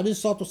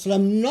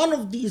ﷺ. None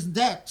of these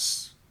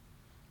debts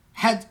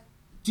had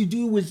to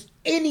do with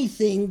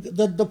anything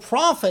that the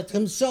Prophet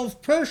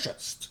himself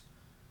purchased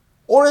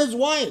or his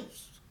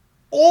wives.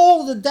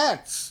 All the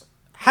debts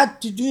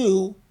had to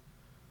do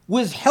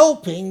with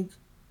helping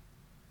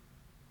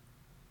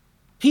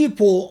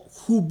people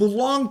who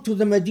belonged to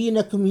the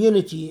Medina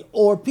community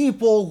or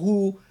people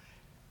who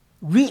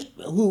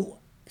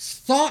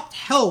sought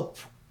help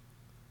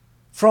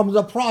from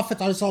the Prophet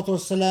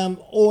ﷺ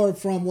or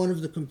from one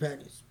of the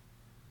companions.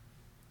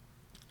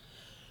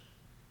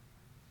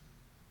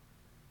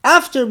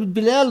 After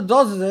Bilal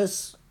does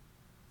this,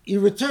 he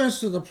returns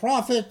to the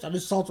Prophet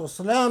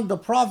ﷺ. The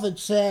Prophet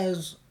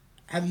says,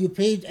 have you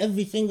paid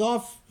everything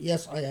off?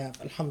 Yes, I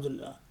have,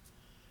 alhamdulillah.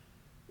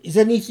 Is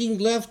anything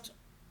left?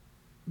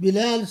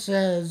 Bilal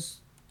says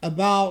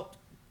about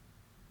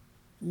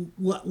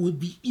what would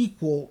be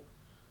equal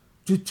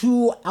to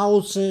 2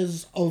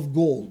 ounces of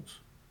gold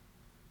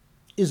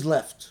is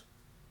left.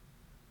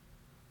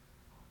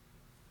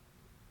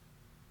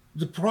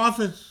 The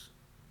Prophet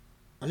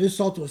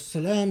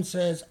ﷺ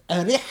says,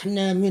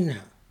 أَرِحْنَا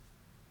مِنْهَا.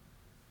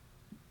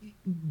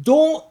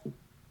 Don't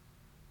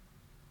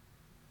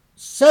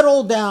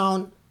settle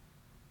down,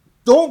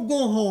 don't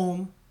go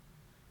home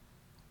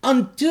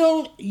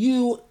until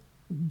you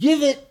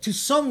give it to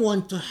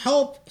someone to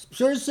help a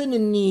person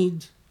in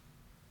need.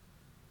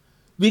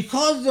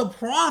 Because the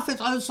Prophet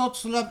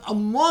ﷺ,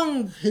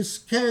 among his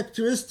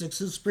characteristics,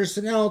 his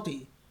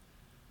personality,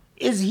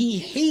 is he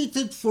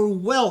hated for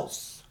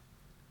wealth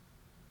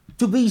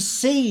to be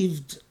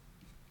saved.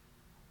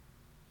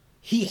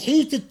 He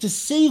hated to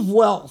save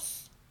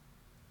wealth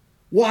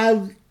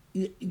while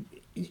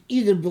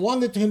either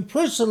belonging to him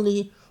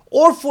personally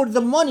or for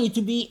the money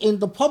to be in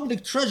the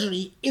public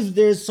treasury if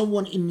there is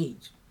someone in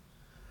need.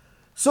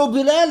 So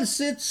Bilal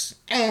sits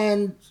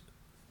and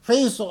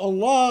praise to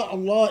Allah,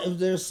 Allah, if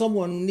there's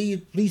someone in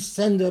need, please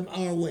send them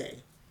our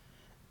way.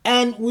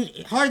 And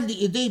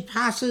hardly a day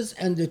passes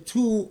and the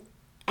 2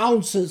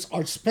 ounces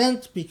are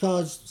spent,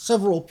 because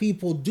several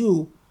people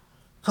do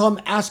come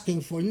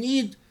asking for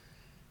need.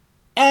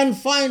 And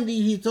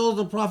finally he told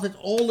the Prophet,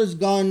 all is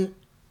gone,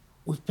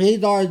 we've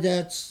paid our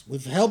debts,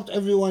 we've helped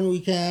everyone we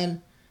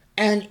can,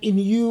 and a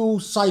new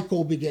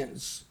cycle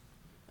begins.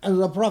 And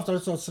the Prophet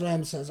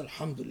ﷺ says,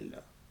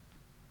 Alhamdulillah.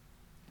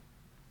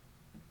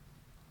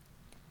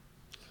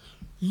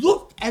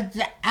 Look at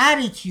the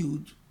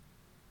attitude,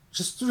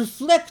 just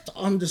reflect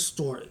on the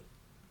story.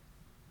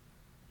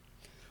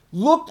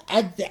 Look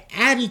at the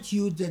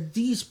attitude that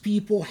these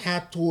people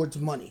had towards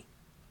money.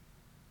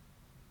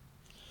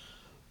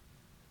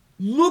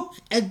 Look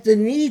at the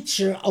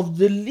nature of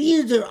the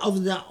leader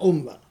of the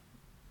ummah.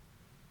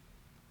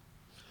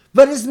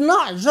 But it's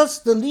not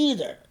just the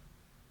leader.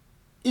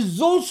 It's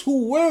those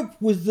who work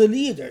with the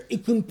leader. A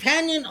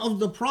companion of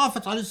the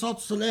Prophet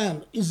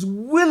ﷺ is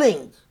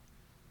willing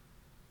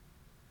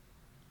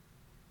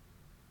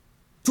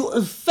to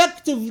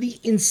effectively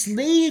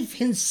enslave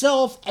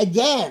himself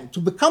again, to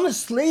become a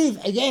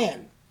slave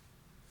again,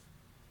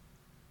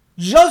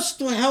 just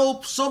to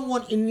help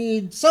someone in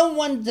need,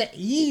 someone that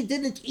he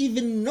didn't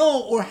even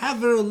know or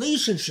have a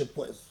relationship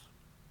with.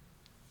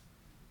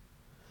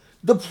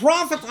 The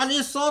Prophet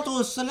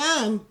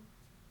ﷺ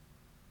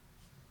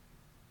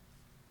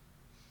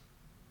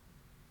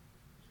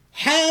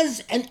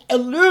has an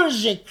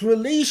allergic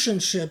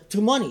relationship to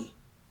money.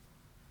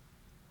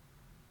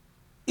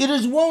 It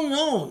is well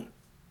known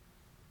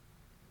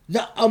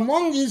that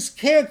among his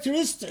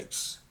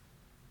characteristics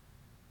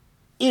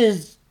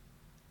is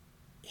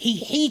he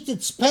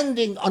hated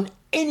spending on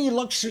any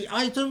luxury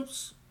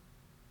items.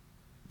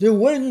 There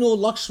were no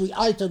luxury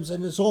items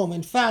in his home.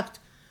 In fact,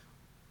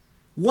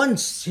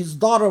 once his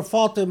daughter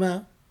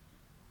Fatima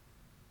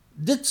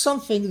did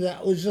something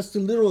that was just a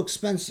little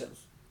expensive.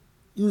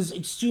 He was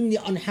extremely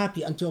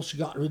unhappy until she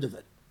got rid of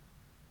it.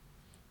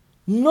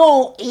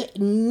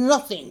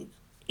 Nothing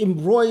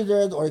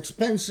embroidered or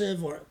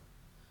expensive, or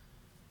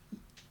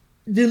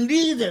the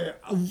leader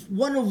of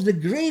one of the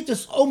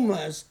greatest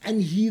ummahs,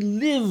 and he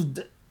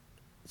lived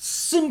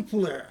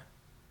simpler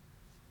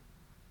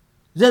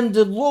than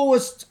the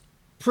lowest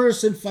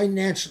person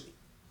financially.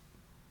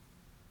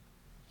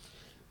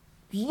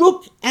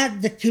 Look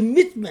at the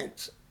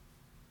commitment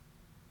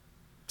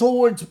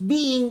towards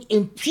being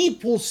in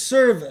people's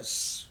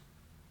service.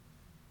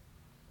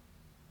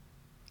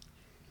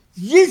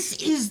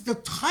 This is the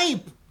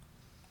type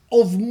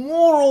of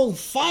moral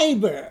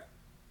fiber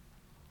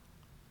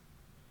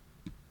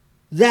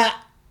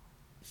that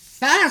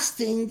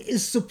fasting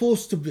is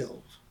supposed to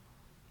build.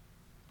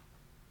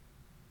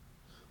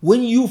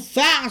 When you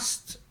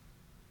fast,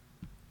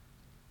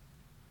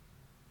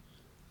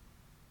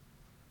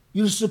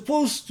 you're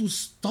supposed to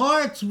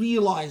start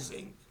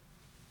realizing,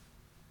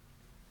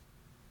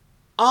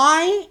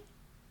 I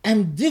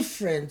am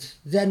different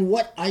than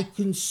what I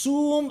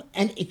consume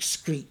and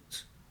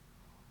excrete.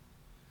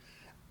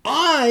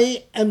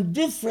 I am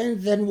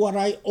different than what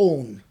I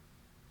own.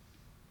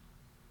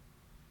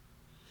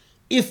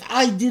 If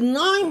I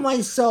deny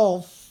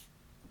myself,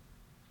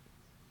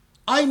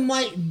 I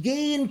might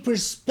gain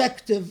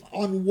perspective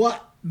on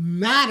what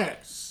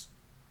matters.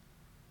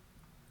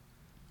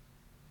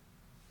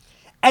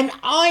 And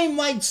I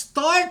might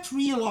start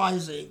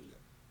realizing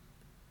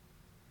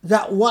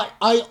that what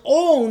I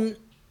own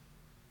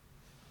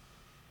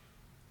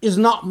is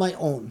not my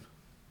own.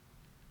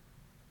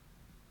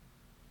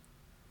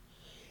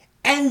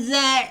 And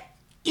that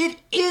it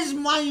is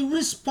my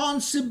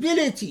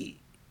responsibility,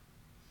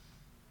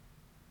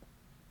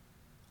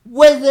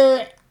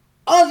 whether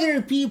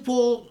other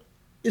people,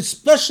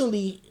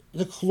 especially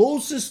the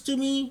closest to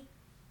me,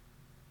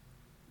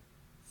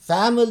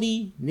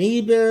 family,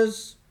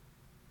 neighbors,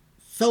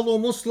 fellow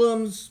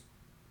Muslims,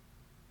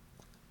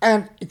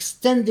 and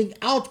extending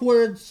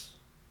outwards,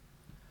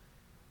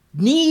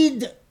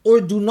 need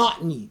or do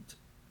not need.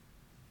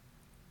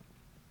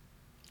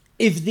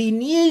 If they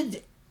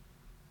need,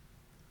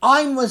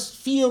 I must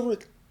feel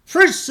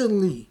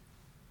personally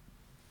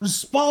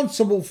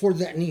responsible for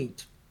that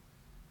need.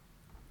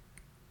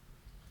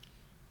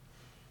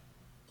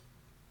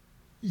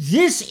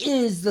 This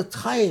is the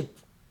type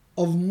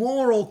of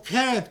moral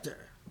character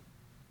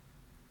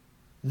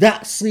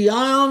that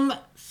Siyam,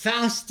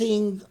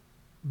 fasting,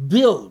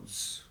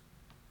 builds.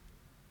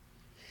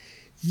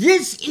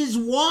 This is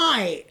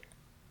why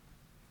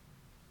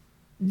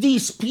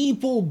these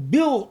people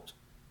built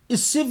a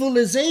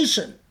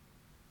civilization.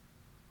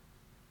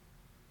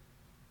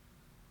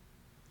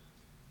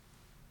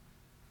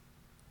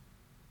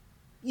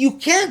 You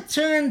can't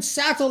turn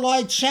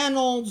satellite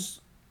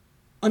channels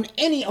on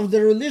any of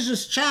the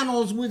religious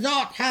channels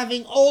without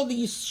having all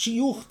these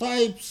shuyukh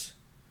types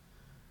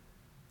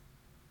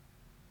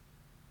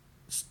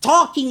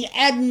talking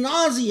ad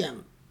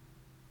nauseum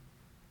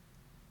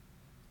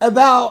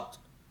about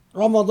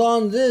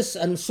Ramadan this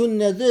and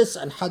Sunnah this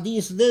and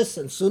Hadith this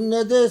and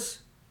Sunnah this.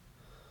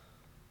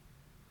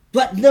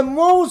 But the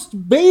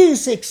most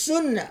basic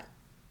Sunnah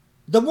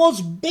the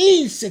most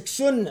basic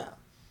sunnah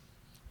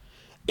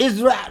is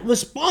that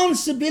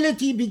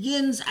responsibility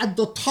begins at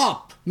the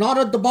top, not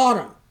at the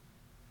bottom.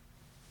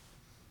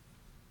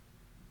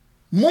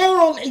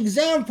 Moral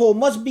example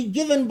must be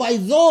given by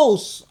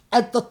those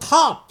at the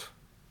top.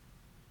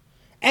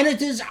 And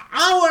it is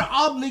our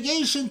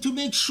obligation to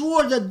make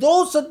sure that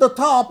those at the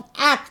top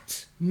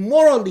act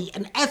morally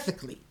and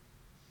ethically.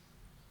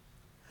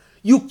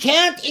 You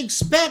can't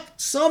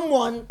expect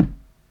someone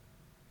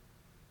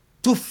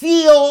to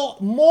feel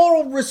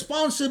moral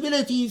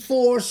responsibility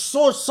for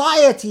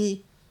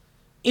society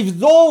if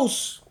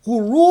those who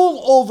rule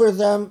over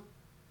them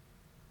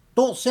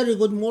don't set a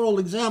good moral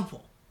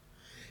example.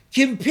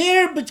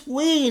 Compare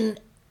between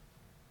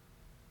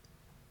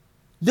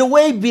the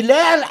way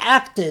Bilal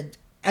acted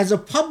as a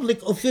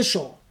public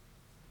official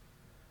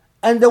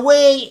and the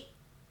way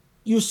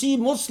you see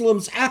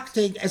Muslims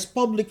acting as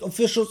public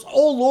officials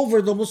all over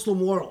the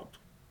Muslim world.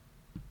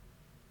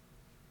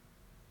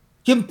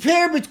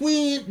 Compare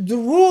between the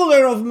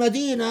ruler of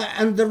Medina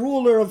and the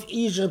ruler of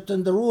Egypt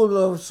and the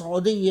ruler of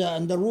Saudi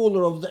and the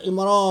ruler of the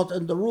Emirat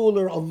and the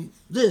ruler of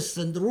this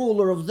and the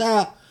ruler of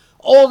that.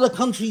 All the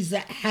countries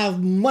that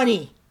have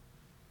money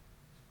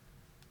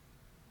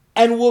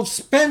and will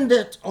spend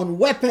it on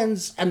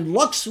weapons and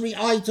luxury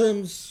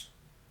items,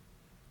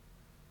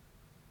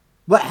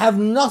 but have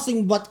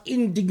nothing but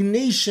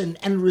indignation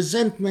and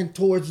resentment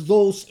towards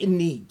those in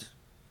need.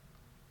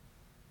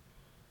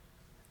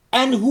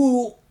 And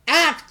who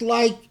act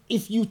like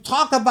if you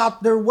talk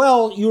about their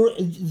wealth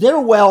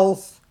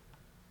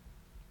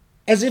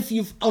as if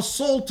you've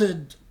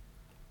assaulted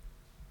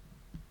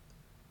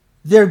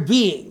their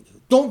being.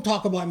 Don't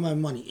talk about my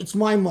money. It's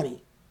my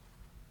money.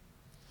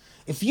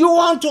 If you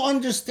want to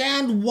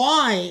understand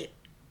why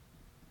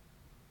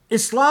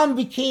Islam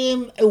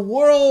became a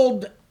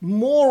world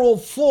moral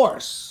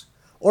force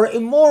or a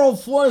moral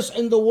force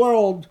in the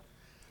world,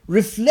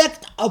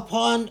 reflect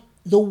upon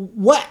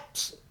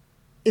what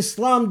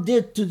Islam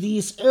did to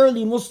these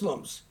early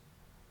Muslims.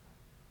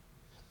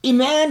 A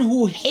man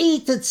who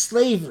hated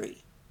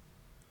slavery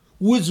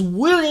was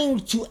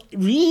willing to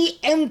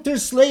re-enter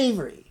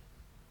slavery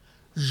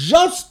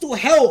just to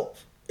help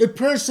a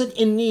person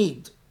in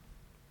need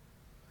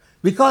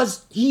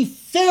because he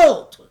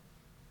felt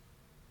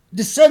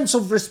the sense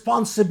of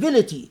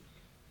responsibility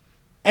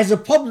as a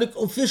public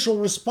official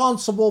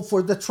responsible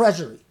for the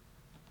treasury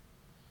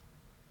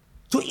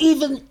to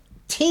even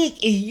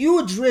take a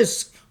huge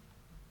risk.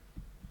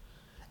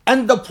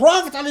 And the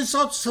Prophet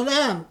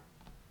ﷺ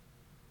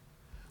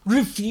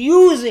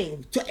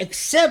refusing to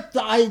accept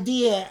the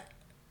idea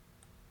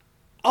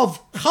of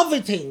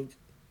coveting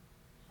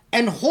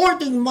and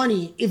hoarding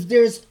money if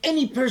there's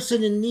any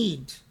person in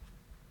need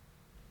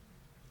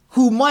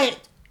who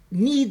might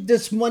need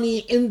this money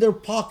in their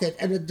pocket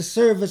and at the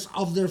service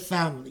of their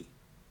family.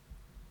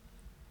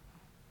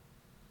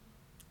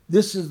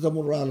 This is the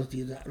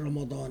morality that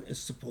Ramadan is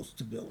supposed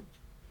to build.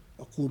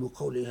 أقول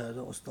قولي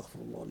هذا وأستغفر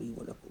الله لي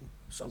ولكم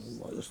أسأل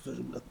الله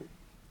يستجب لكم.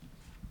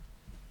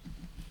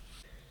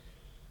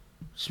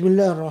 بسم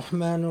الله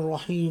الرحمن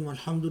الرحيم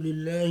الحمد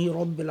لله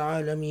رب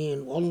العالمين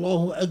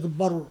والله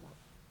أكبر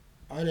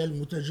على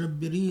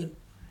المتجبرين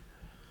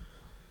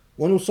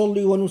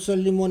ونصلي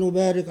ونسلم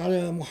ونبارك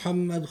على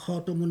محمد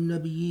خاتم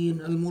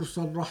النبيين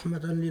المرسل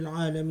رحمة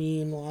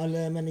للعالمين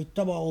وعلى من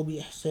اتبعوا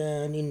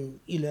بإحسان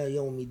إلى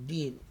يوم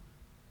الدين.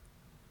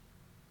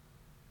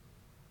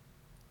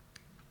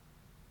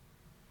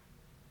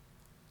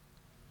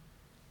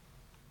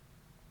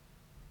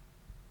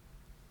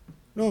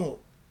 No.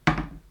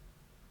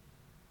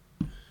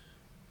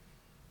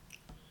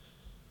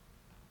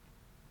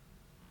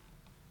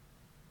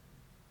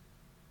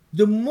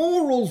 The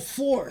moral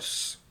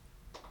force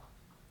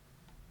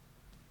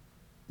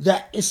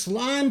that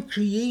Islam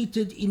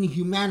created in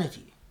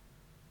humanity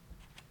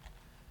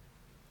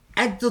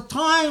at the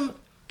time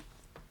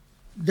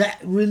that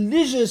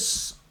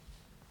religious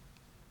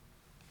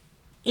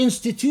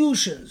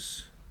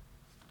institutions,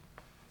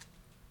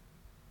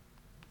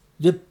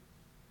 the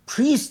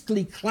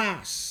priestly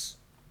class,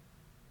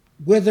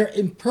 whether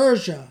in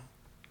Persia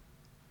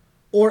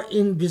or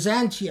in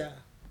Byzantium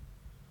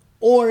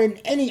or in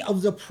any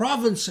of the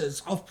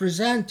provinces of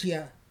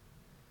Byzantium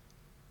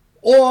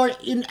or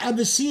in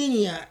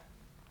Abyssinia,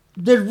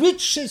 the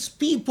richest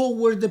people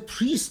were the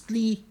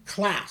priestly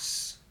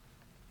class.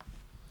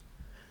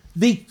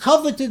 They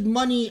coveted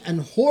money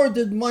and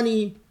hoarded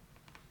money.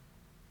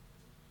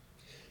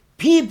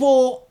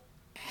 People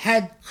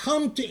had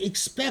come to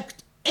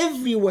expect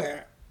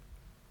everywhere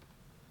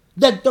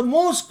that the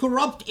most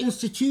corrupt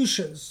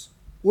institutions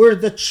were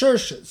the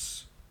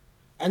churches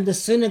and the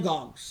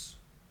synagogues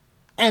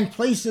and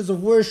places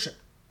of worship.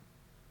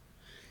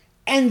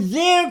 And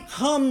there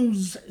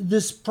comes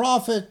this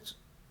Prophet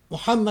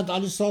Muhammad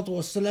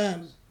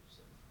ﷺ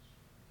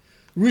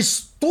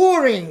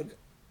restoring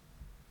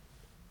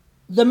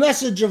the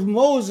message of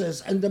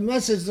Moses and the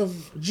message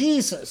of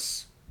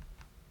Jesus,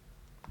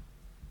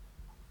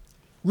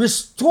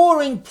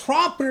 restoring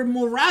proper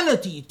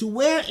morality to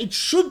where it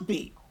should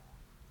be,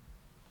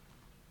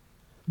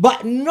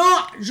 but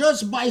not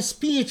just by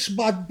speech,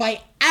 but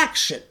by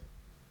action.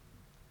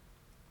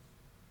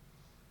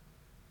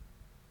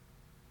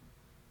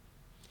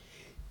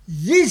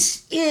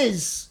 This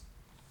is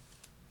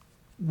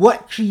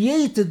what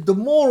created the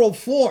moral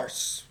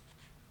force.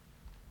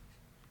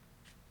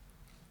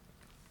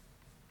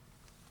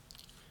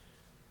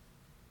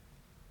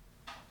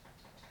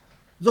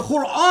 The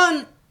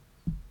Quran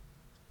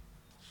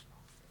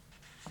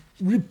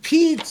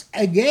repeats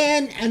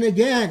again and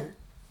again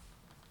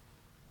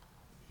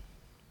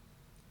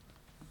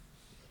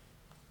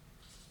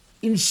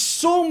in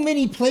so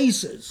many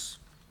places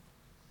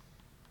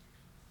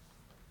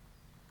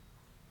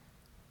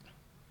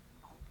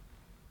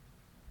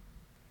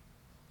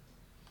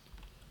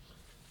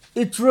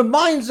it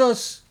reminds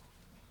us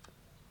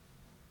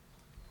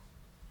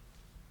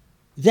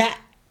that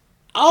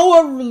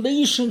our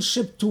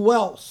relationship to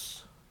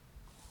wealth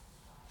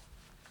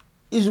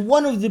is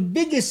one of the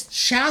biggest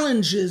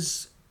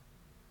challenges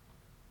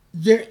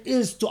there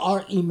is to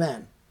our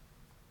iman.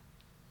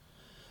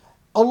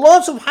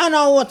 Allah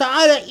subhanahu wa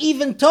ta'ala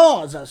even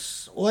tells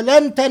us,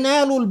 وَلَن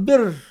تَنَالُوا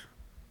الْبِرَّ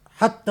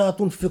حَتَّى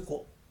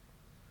تُنْفِقُوا.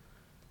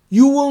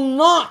 You will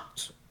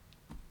not,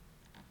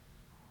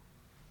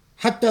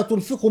 حَتَّى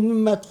تُنْفِقُوا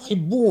مِمَّا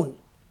تُحِبُّونَ,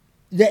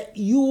 that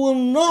you will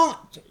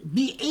not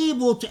be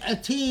able to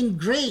attain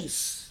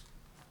grace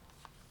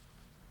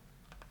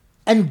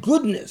and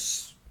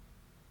goodness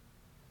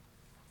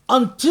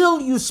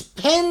until you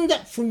spend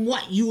from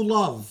what you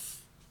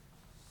love.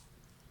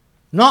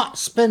 Not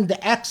spend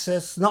the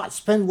excess, not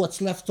spend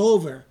what's left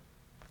over,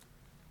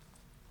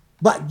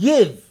 but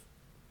give.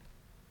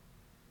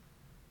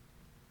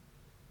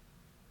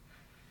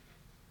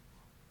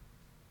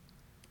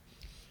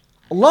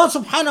 Allah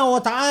subhanahu wa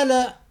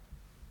ta'ala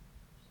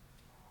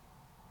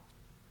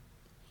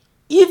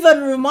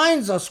even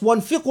reminds us,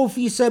 وَانْفِقُوا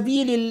فِي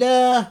سَبِيلِ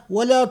اللَّهِ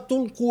وَلَا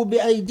تُلْقُوا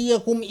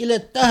بِأَيْدِيَكُمْ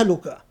إِلَى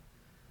التَّهْلُكَةِ.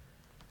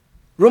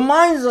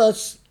 Reminds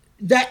us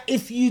that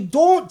if you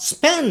don't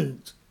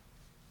spend,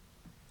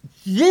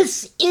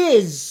 this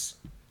is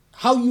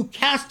how you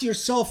cast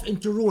yourself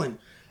into ruin.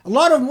 A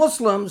lot of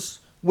Muslims,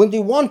 when they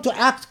want to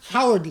act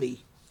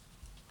cowardly,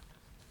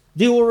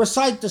 they will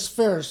recite this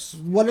verse,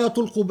 وَلَا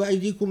تُلْقُوا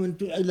بِأَيْدِيكُمْ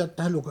إِلَى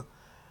التَّهْلُكَةِ.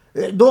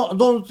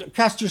 Don't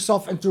cast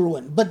yourself into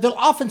ruin. But they'll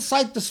often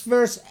cite this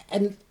verse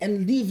and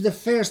leave the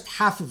first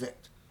half of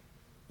it.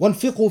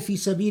 وَانْفِقُوا فِي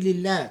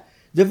سَبِيلِ اللَّهِ.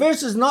 The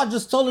verse is not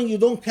just telling you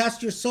don't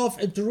cast yourself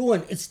into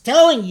ruin. It's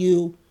telling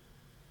you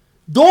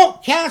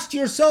don't cast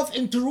yourself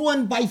into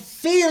ruin by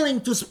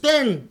failing to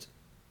spend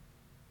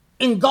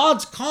in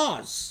God's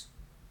cause.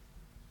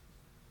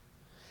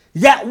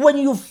 That when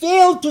you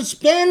fail to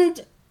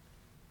spend,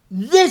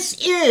 this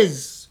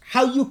is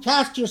how you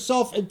cast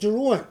yourself into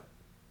ruin.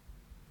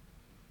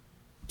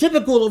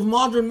 Typical of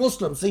modern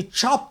Muslims, they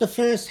chop the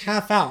first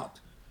half out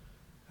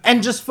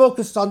and just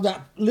focus on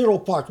that little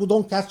part. Well,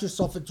 don't cast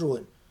yourself into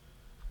ruin.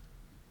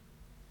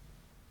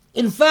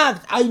 In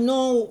fact, I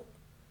know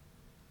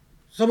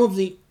some of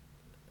the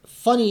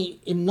funny,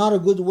 in not a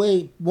good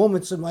way,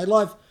 moments in my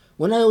life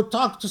when I would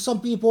talk to some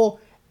people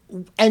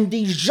and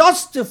they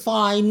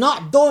justify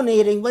not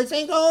donating by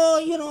saying,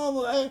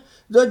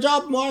 the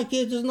job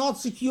market is not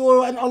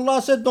secure and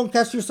Allah said don't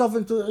cast yourself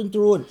into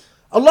ruin.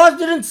 Allah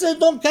didn't say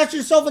don't cast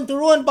yourself into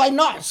ruin by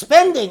not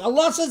spending.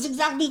 Allah says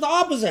exactly the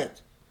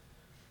opposite.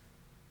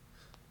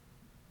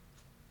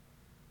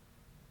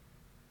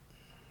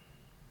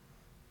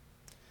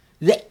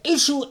 The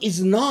issue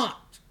is not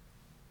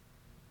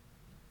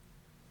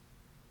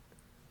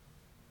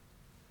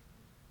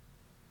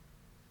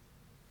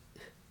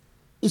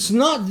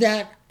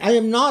that I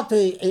am not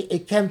a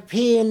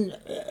campaign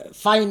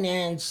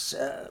finance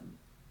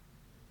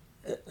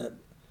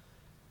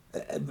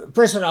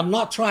person. I'm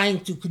not trying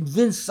to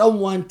convince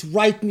someone to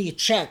write me a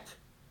check.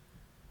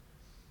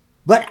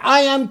 But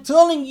I am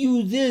telling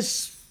you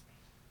this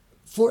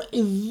for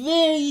a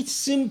very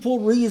simple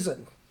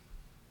reason.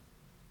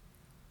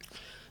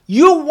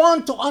 You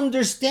want to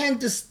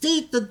understand the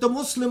state that the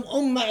Muslim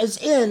Ummah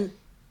is in.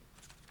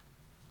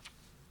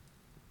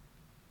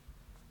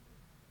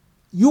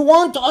 You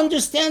want to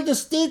understand the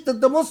state that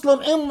the Muslim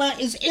Ummah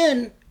is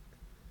in.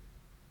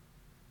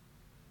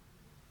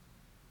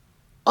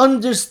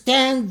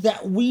 Understand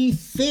that we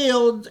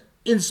failed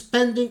in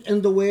spending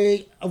in the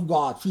way of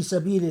God. Fi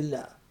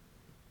sabilillah.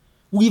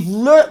 We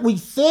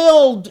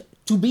failed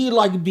to be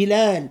like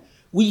Bilal.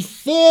 We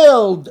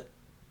failed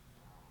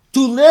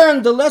to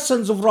learn the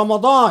lessons of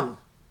Ramadan.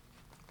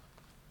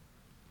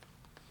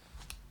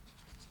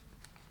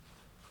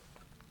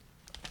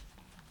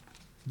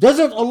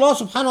 Doesn't Allah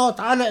subhanahu wa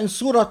ta'ala in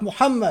Surah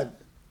Muhammad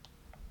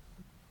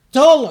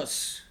tell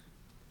us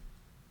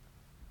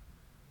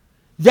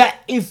that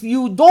if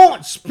you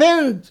don't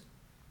spend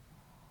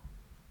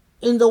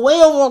in the way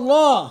of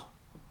Allah,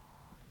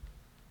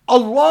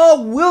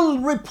 Allah will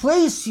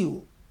replace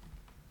you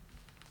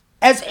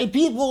as a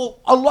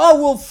people. Allah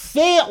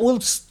will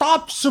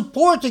stop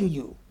supporting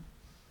you.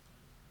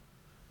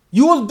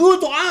 You will do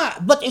dua,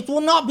 but it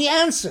will not be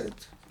answered.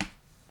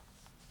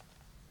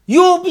 You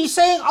will be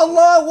saying,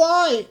 Allah,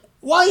 why?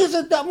 Why is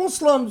it that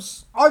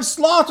Muslims are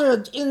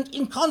slaughtered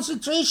in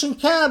concentration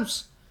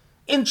camps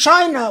in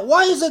China?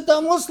 Why is it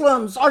that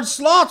Muslims are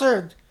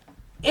slaughtered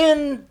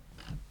in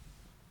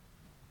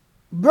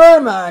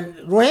Burma and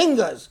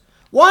Rohingyas?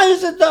 Why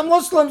is it that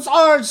Muslims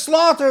are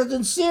slaughtered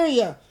in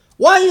Syria?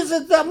 Why is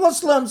it that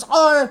Muslims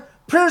are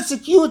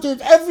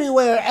persecuted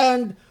everywhere?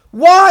 And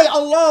why,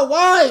 Allah,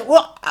 why?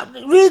 Well,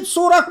 read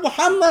Surah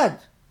Muhammad.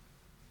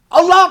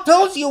 Allah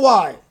tells you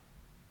why.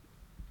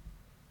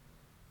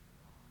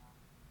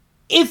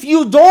 If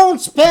you don't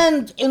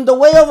spend in the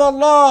way of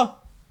Allah,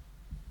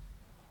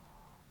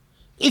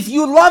 if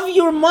you love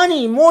your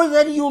money more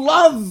than you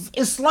love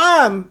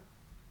Islam,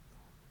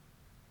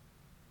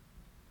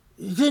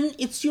 then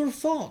it's your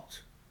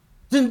fault.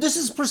 Then this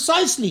is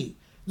precisely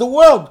the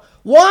world.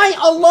 Why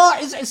Allah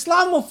is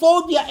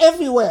Islamophobia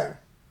everywhere?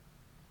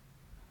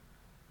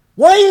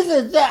 Why is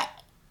it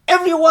that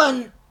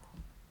everyone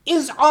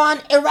is on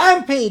a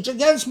rampage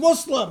against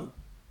Muslim?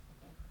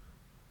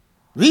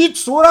 Read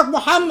Surah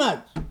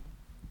Muhammad.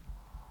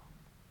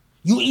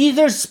 You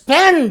either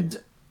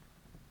spend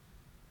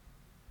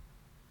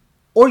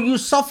or you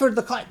suffer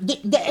the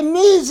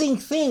amazing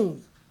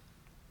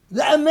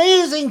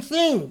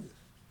thing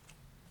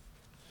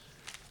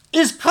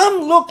is,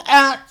 come look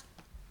at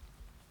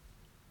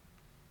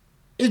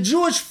a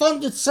Jewish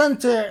funded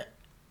center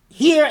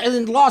here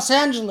in Los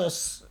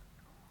Angeles.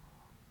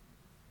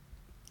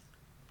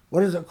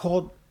 What is it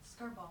called?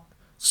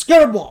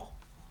 Skirball.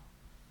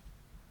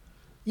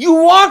 You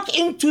walk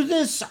into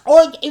this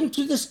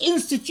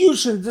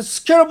institution, the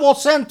Skirball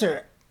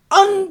Center,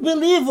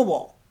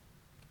 unbelievable.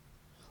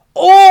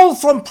 All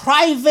from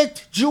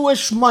private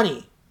Jewish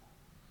money.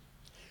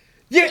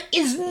 There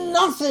is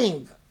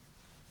nothing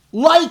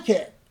like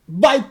it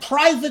by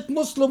private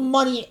Muslim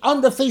money on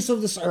the face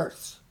of this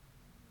earth.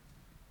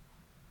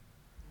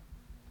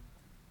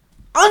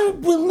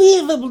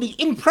 Unbelievably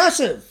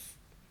impressive.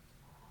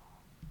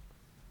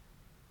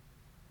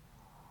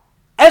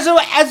 As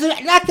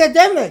an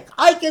academic,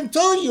 I can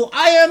tell you,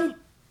 I am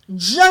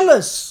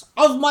jealous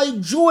of my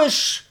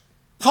Jewish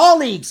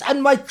colleagues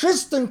and my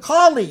Christian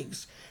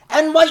colleagues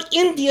and my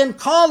Indian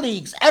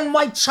colleagues and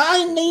my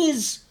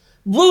Chinese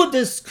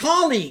Buddhist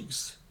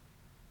colleagues.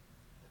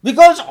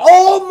 Because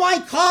all my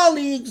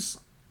colleagues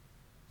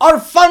are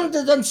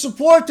funded and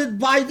supported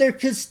by their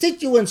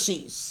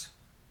constituencies.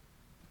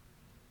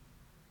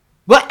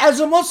 But as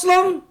a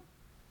Muslim,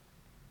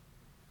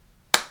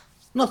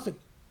 nothing.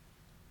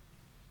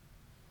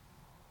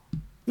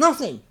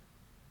 Nothing.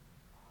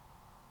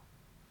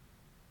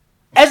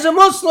 As a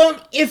Muslim,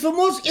 if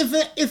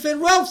a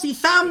wealthy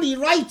family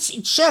writes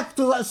a check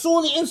to the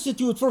Usuli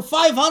Institute for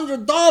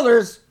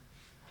 $500,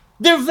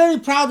 they're very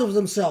proud of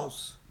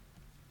themselves.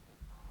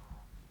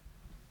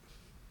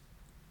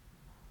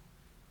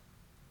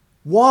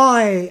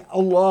 Why,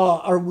 Allah,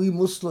 are we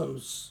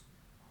Muslims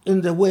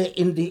in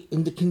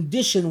the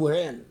condition we're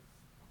in?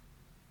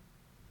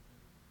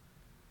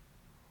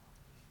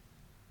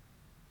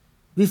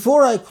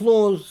 Before I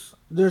close,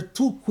 there are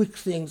two quick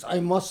things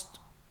I must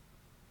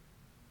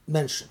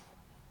mention.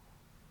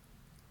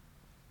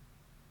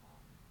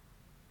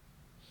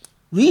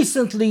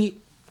 Recently,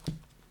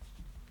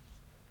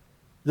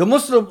 the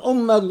Muslim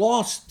Ummah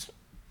lost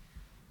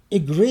a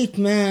great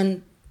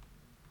man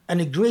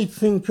and a great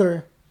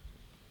thinker,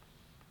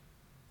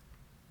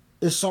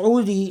 a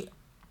Saudi,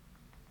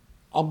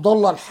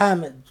 Abdullah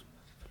al-Hamid,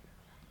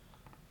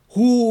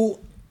 who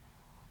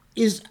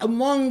is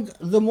among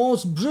the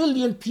most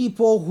brilliant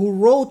people who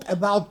wrote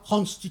about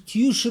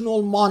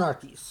constitutional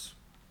monarchies.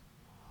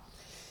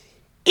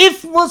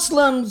 If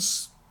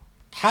Muslims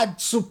had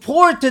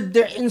supported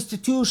their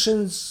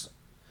institutions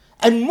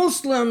and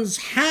Muslims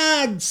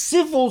had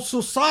civil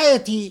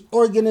society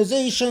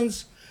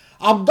organizations,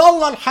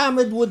 Abdullah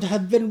al-Hamid would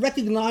have been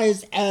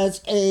recognized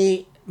as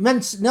a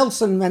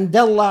Nelson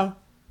Mandela,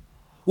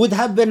 would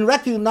have been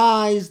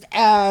recognized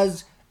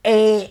as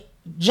a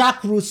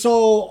Jacques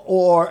Rousseau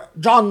or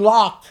John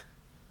Locke.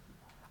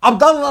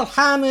 Abdullah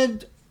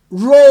al-Hamid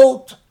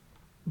wrote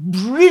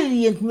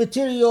brilliant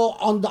material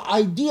on the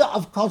idea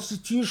of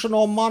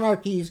constitutional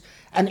monarchies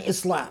and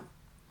Islam.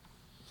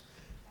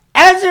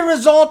 As a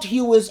result,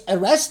 he was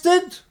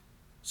arrested,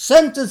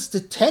 sentenced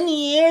to 10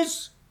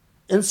 years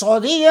in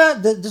Saudi.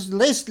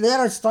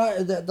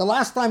 The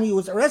last time he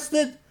was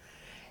arrested.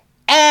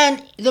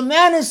 And the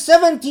man is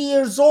 70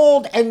 years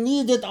old and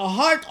needed a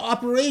heart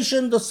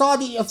operation. The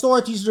Saudi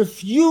authorities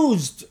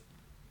refused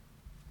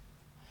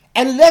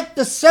and let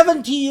the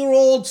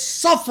 70-year-old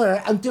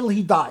suffer until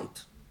he died.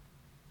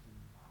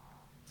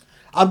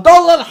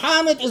 Abdullah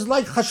al-Hamid is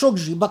like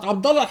Khashoggi, but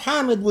Abdullah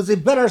al-Hamid was a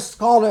better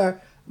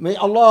scholar. May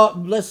Allah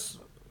bless,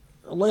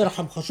 Allah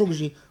yarham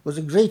Khashoggi, was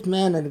a great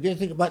man and a great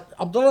thing. But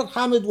Abdullah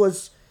al-Hamid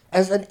was,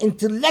 as an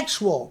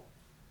intellectual,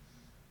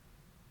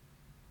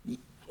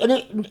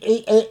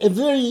 a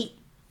very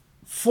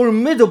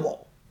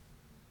formidable.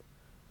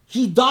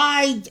 He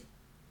died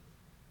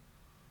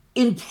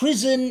in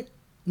prison,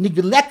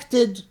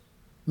 neglected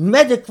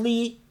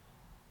medically.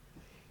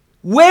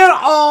 Where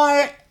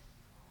are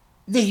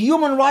the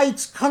human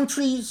rights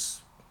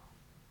countries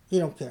He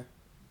don't care.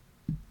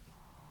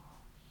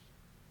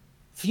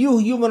 Few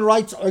human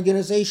rights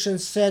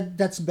organizations said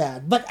that's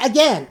bad. But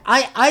again,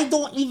 I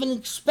don't even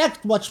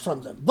expect much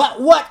from them.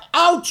 But what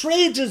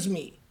outrages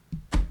me,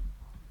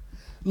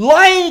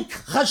 like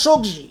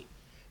Khashoggi,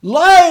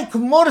 like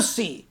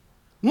Morsi,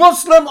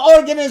 Muslim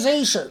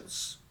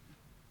organizations,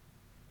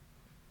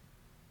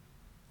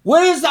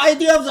 where is the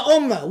idea of the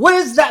Ummah? Where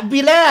is that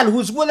Bilal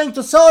who's willing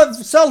to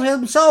sell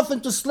himself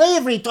into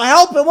slavery to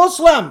help a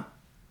Muslim?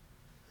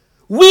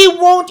 We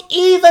won't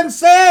even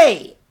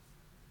say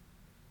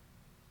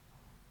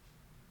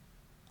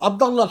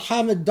Abdullah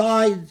al-Hamid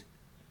died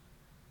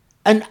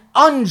an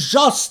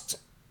unjust,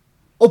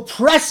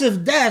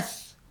 oppressive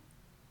death.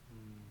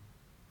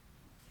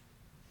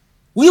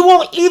 We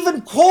won't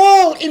even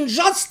call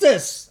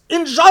injustice.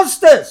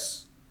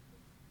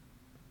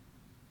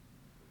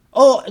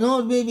 Oh,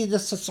 no, maybe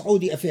this is a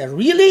Saudi affair.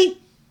 Really?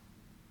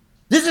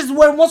 This is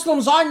where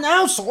Muslims are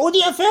now?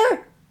 Saudi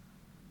affair?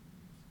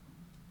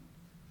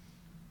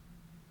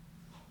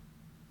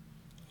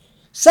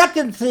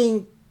 Second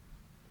thing,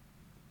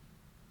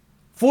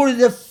 for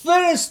the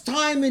first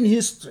time in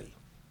history,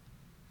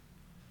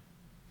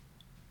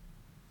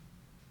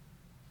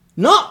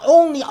 not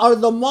only are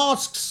the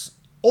mosques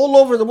all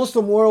over the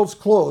Muslim world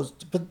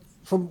closed, but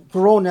from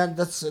Corona,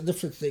 that's a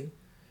different thing,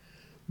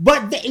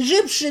 but the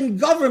Egyptian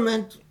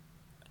government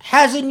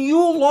has a new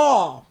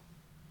law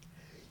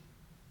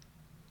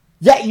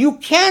that you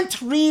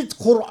can't read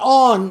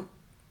Quran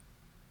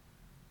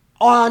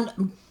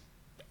on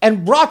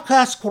and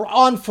broadcast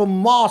Quran from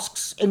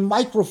mosques in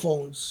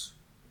microphones.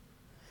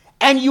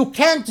 And you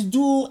can't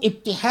do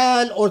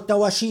ibtihal or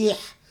tawashih.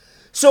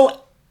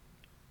 So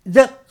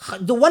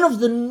the one of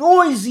the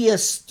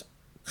noisiest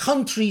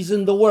countries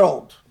in the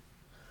world,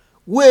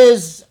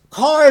 with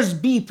cars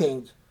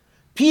beeping,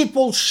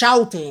 people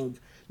shouting,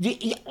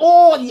 nightclubs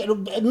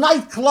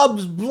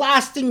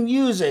blasting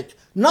music,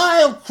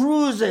 Nile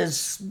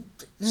cruises,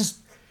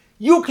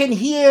 you can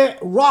hear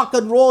rock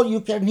and roll, you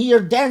can hear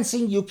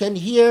dancing, you can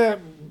hear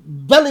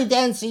belly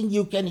dancing,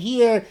 you can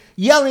hear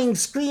yelling,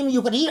 screaming,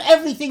 you can hear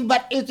everything,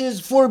 but it is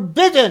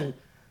forbidden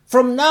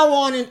from now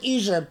on in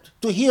Egypt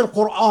to hear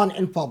Quran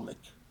in public.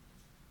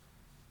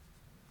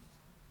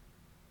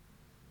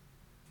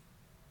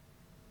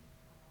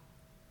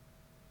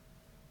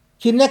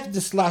 Connect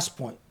this last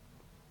point.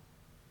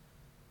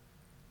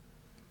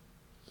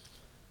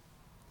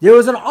 There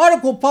was an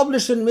article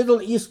published in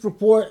Middle East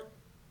Report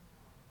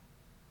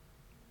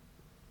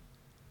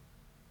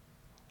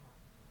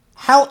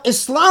how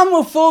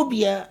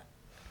Islamophobia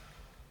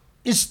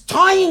is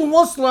tying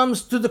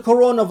Muslims to the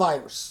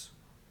coronavirus.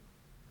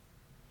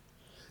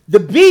 The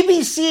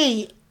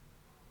BBC,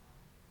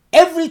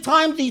 every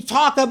time they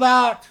talk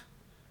about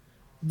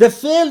the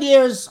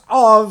failures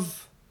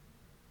of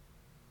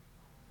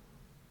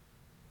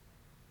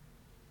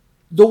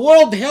the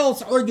World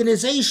Health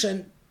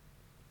Organization,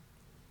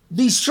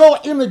 they show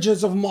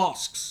images of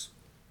mosques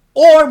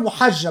or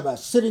muhajjabas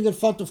sitting in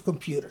front of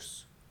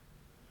computers.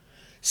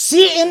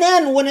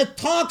 CNN, when it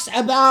talks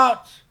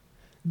about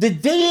the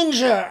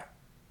danger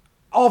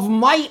of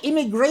my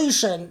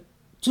immigration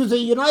to the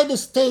United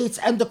States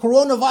and the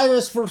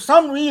coronavirus, for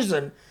some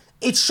reason,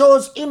 it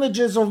shows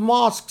images of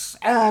mosques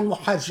and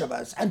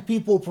muhajjabas and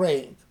people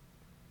praying.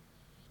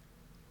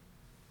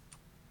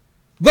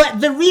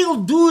 But the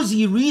real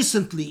doozy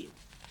recently,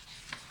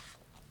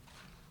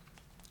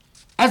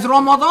 as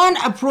Ramadan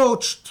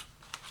approached,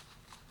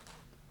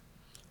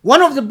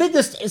 one of the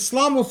biggest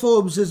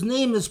Islamophobes, his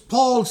name is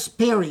Paul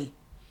Sperry.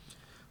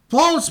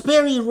 Paul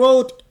Sperry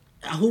wrote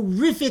a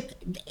horrific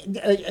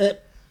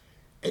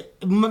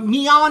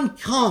Mein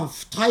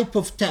Kampf type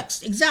of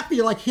text, exactly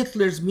like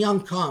Hitler's Mein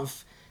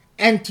Kampf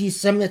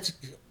anti-Semitic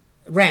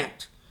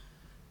rant.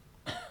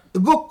 A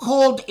book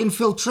called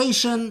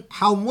Infiltration: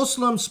 How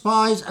Muslim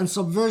Spies and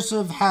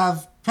Subversives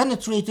Have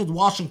Penetrated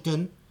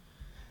Washington.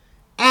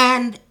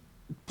 And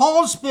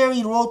Paul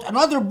Sperry wrote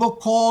another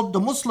book called The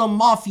Muslim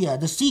Mafia,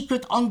 the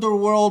secret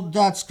underworld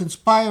that's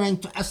conspiring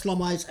to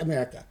Islamize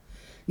America.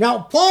 Now,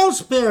 Paul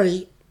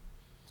Sperry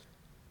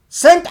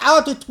sent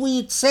out a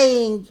tweet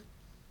saying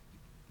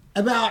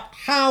about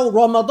how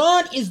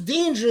Ramadan is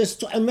dangerous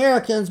to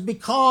Americans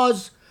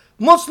because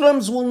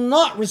Muslims will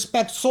not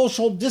respect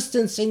social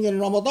distancing in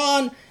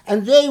Ramadan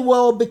and they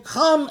will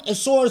become a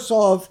source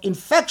of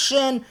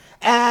infection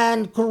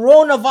and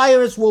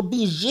coronavirus will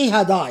be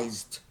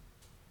jihadized.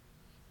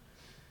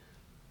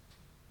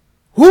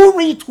 Who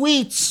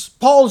retweets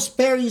Paul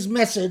Sperry's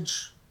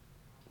message?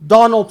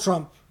 Donald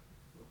Trump.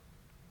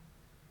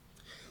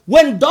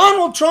 When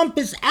Donald Trump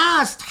is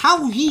asked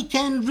how he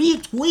can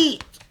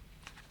retweet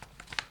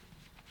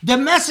the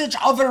message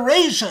of a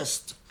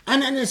racist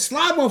and an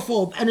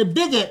Islamophobe and a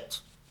bigot,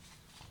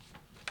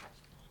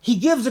 he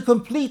gives a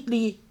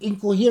completely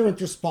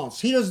incoherent response.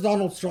 Here's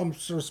Donald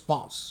Trump's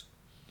response.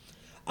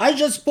 I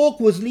just spoke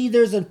with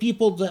leaders and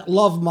people that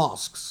love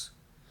mosques.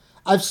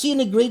 I've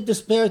seen a great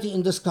disparity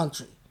in this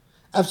country.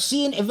 I've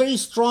seen a very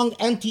strong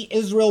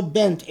anti-Israel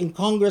bent in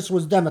Congress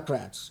with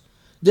Democrats.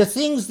 The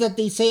things that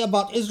they say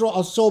about Israel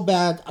are so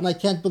bad, and I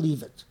can't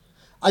believe it.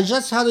 I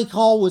just had a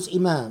call with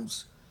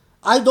imams.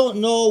 I don't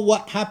know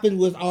what happened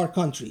with our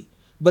country,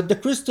 but the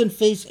Christian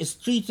faith is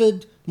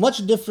treated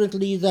much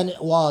differently than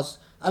it was,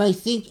 and I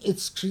think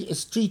it's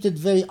treated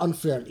very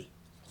unfairly.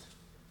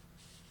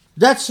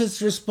 That's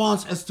his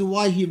response as to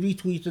why he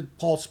retweeted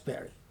Paul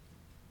Sperry.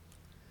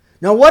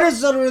 Now, what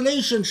is the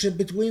relationship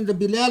between the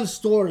Bilal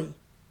story,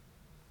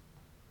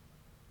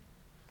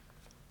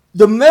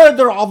 the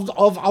murder of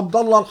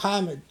Abdullah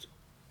al-Hamid,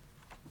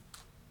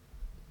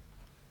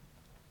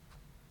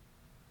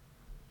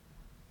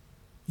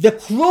 the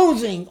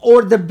closing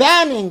or the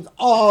banning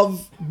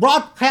of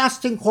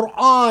broadcasting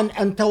Quran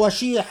and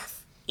Tawashih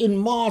in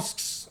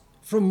mosques,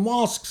 from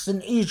mosques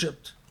in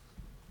Egypt,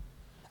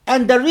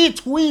 and the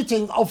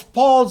retweeting of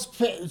Paul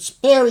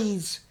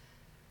Sperry's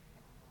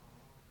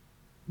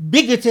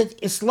bigoted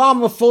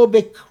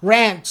Islamophobic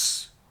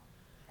rants,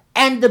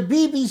 and the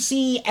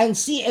BBC and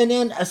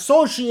CNN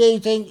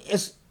associating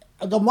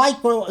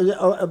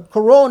the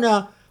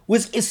corona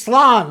with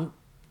Islam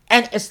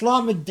and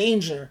Islamic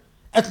danger,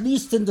 at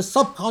least in the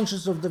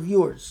subconscious of the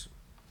viewers.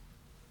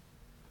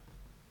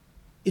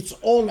 It's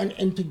all an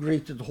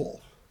integrated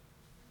whole.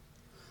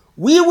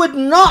 We would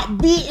not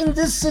be in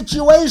this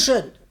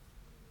situation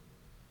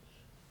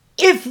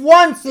if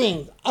one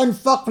thing,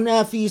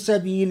 أنفقنا في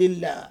سبيل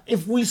الله,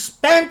 if we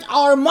spent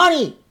our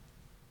money,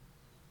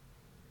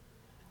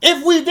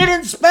 if we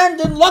didn't spend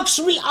in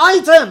luxury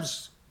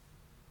items.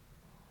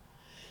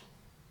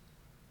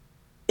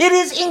 It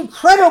is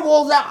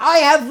incredible that I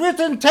have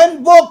written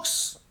 10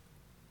 books,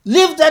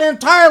 lived an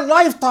entire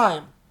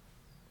lifetime,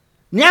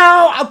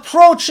 now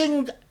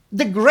approaching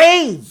the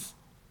grave,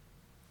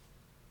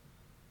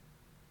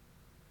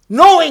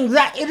 knowing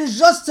that it is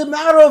just a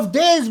matter of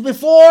days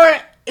before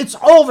it's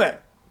over.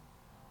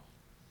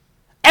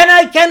 And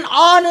I can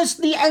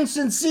honestly and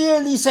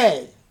sincerely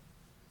say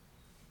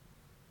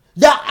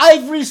that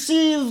I've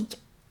received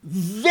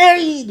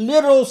very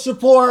little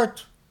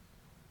support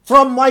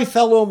from my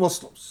fellow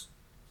Muslims.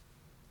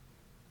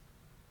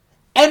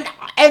 And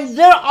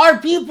there are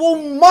people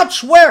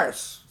much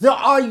worse. There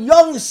are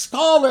young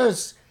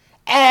scholars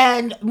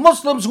and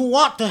Muslims who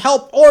want to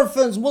help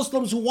orphans,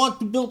 Muslims who want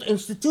to build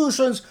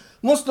institutions,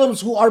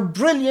 Muslims who are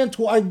brilliant,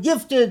 who are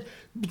gifted.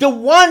 The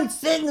one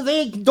thing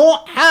they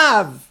don't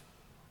have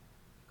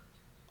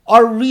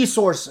are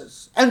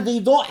resources. And they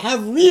don't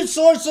have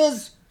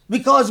resources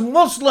because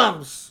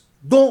Muslims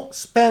don't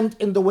spend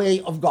in the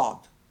way of God.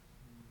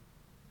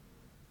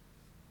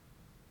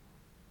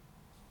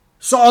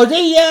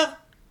 Saudi,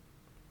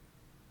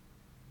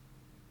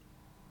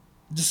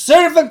 the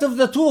servant of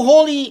the two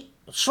holy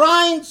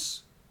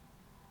shrines,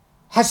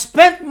 has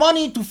spent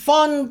money to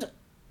fund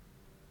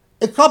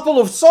a couple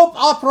of soap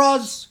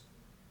operas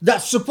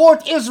that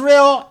support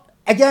Israel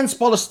against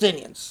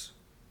Palestinians.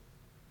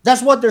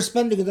 That's what they're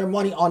spending their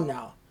money on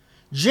now.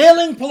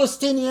 Jailing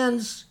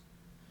Palestinians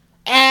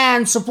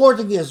and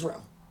supporting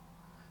Israel.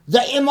 The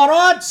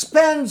Emirates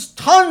spends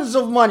tons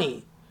of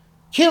money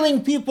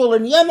killing people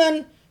in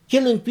Yemen,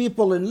 killing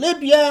people in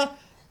Libya,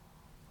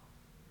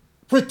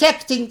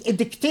 protecting a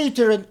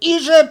dictator in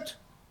Egypt.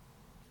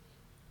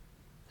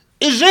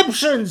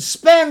 Egyptians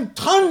spend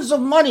tons of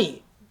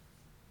money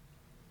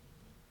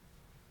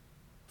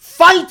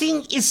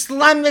fighting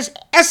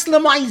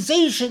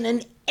Islamization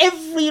in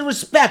every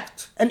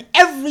respect and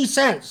every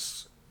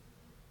sense.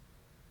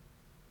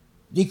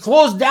 They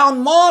close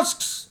down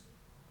mosques.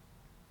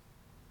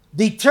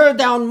 They tear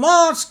down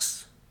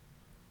mosques.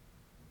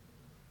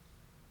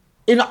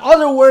 In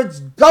other words,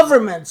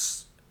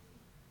 governments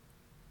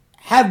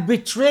have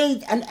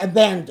betrayed and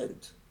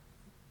abandoned.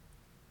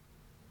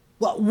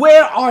 But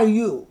where are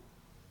you?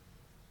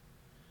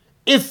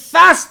 If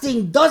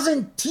fasting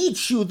doesn't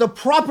teach you the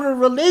proper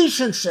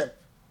relationship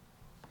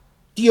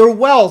to your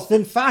wealth,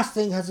 then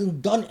fasting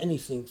hasn't done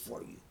anything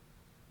for you.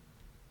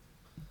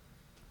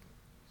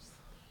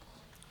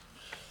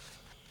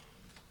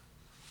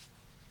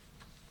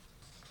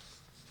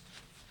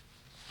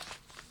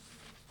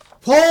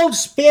 Paul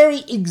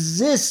Sperry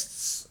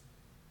exists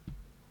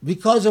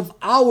because of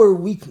our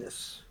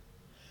weakness.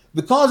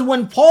 Because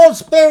when Paul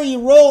Sperry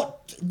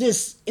wrote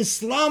this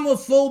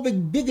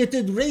Islamophobic,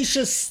 bigoted,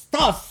 racist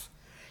stuff,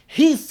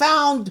 he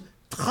found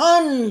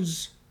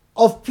tons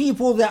of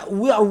people that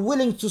are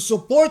willing to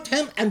support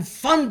him and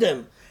fund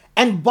him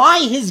and buy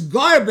his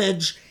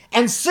garbage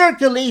and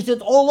circulate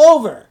it all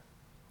over.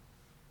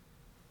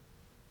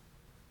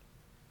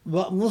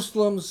 But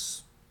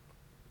Muslims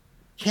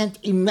can't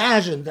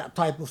imagine that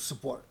type of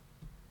support.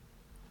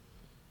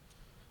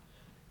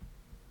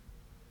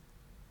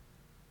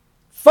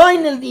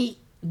 Finally,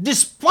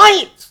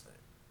 despite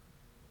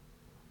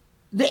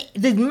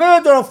the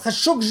murder of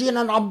Khashoggi and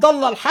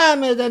Abdullah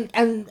al-Hamid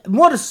and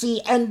Morsi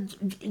and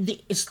the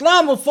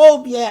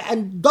Islamophobia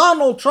and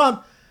Donald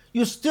Trump,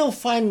 you still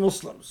find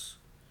Muslims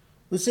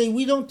who say,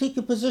 we don't take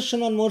a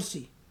position on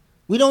Morsi.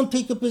 We don't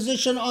take a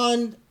position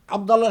on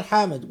Abdullah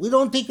al-Hamid. We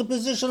don't take a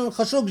position on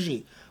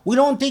Khashoggi. We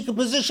don't take a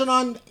position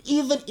on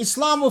even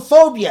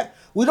Islamophobia.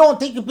 We don't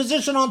take a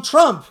position on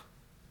Trump.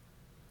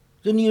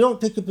 Then you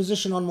don't take a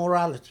position on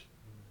morality.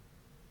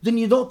 then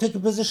you don't take a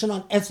position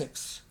on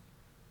ethics.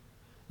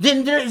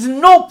 Then there is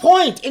no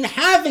point in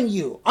having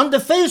you on the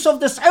face of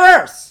this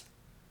earth,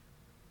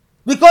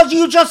 because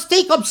you just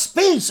take up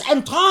space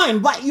and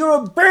time, but you're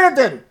a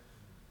burden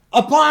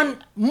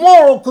upon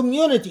moral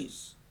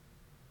communities.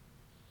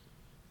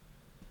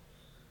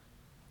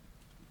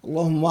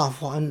 اللهم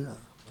اعف عنا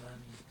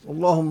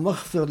اللهم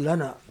اغفر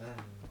لنا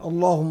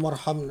اللهم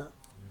ارحمنا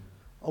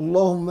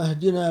اللهم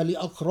اهدنا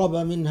لأقرب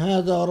من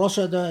هذا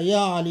رشدا يا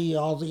علي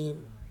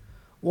عظيم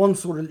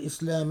وانصر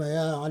الإسلام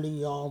يا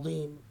علي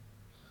عظيم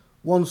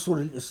وانصر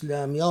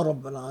الإسلام يا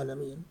رب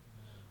العالمين.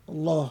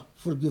 Allah,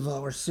 forgive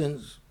our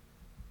sins.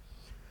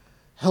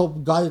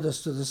 Help guide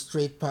us to the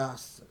straight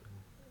path.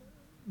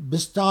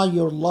 Bestow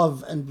your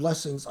love and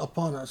blessings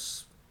upon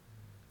us.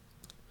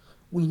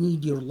 We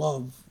need your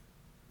love.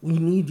 We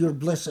need your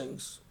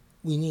blessings.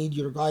 We need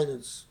your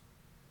guidance.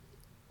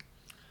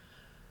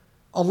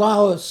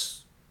 Allow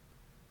us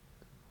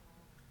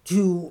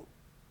to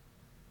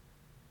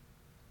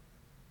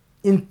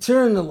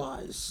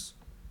internalize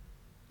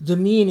the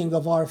meaning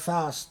of our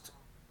fast,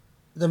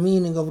 the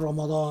meaning of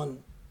Ramadan,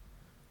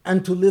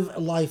 and to live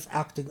a life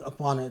acting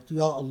upon it.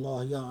 Ya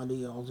Allah, Ya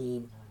Ali, Ya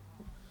Azim.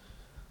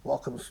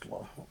 وأقم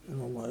الصلاة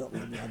إن الله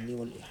يأمر بالعدل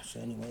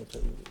والإحسان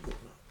وإيتاء ذي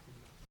القربى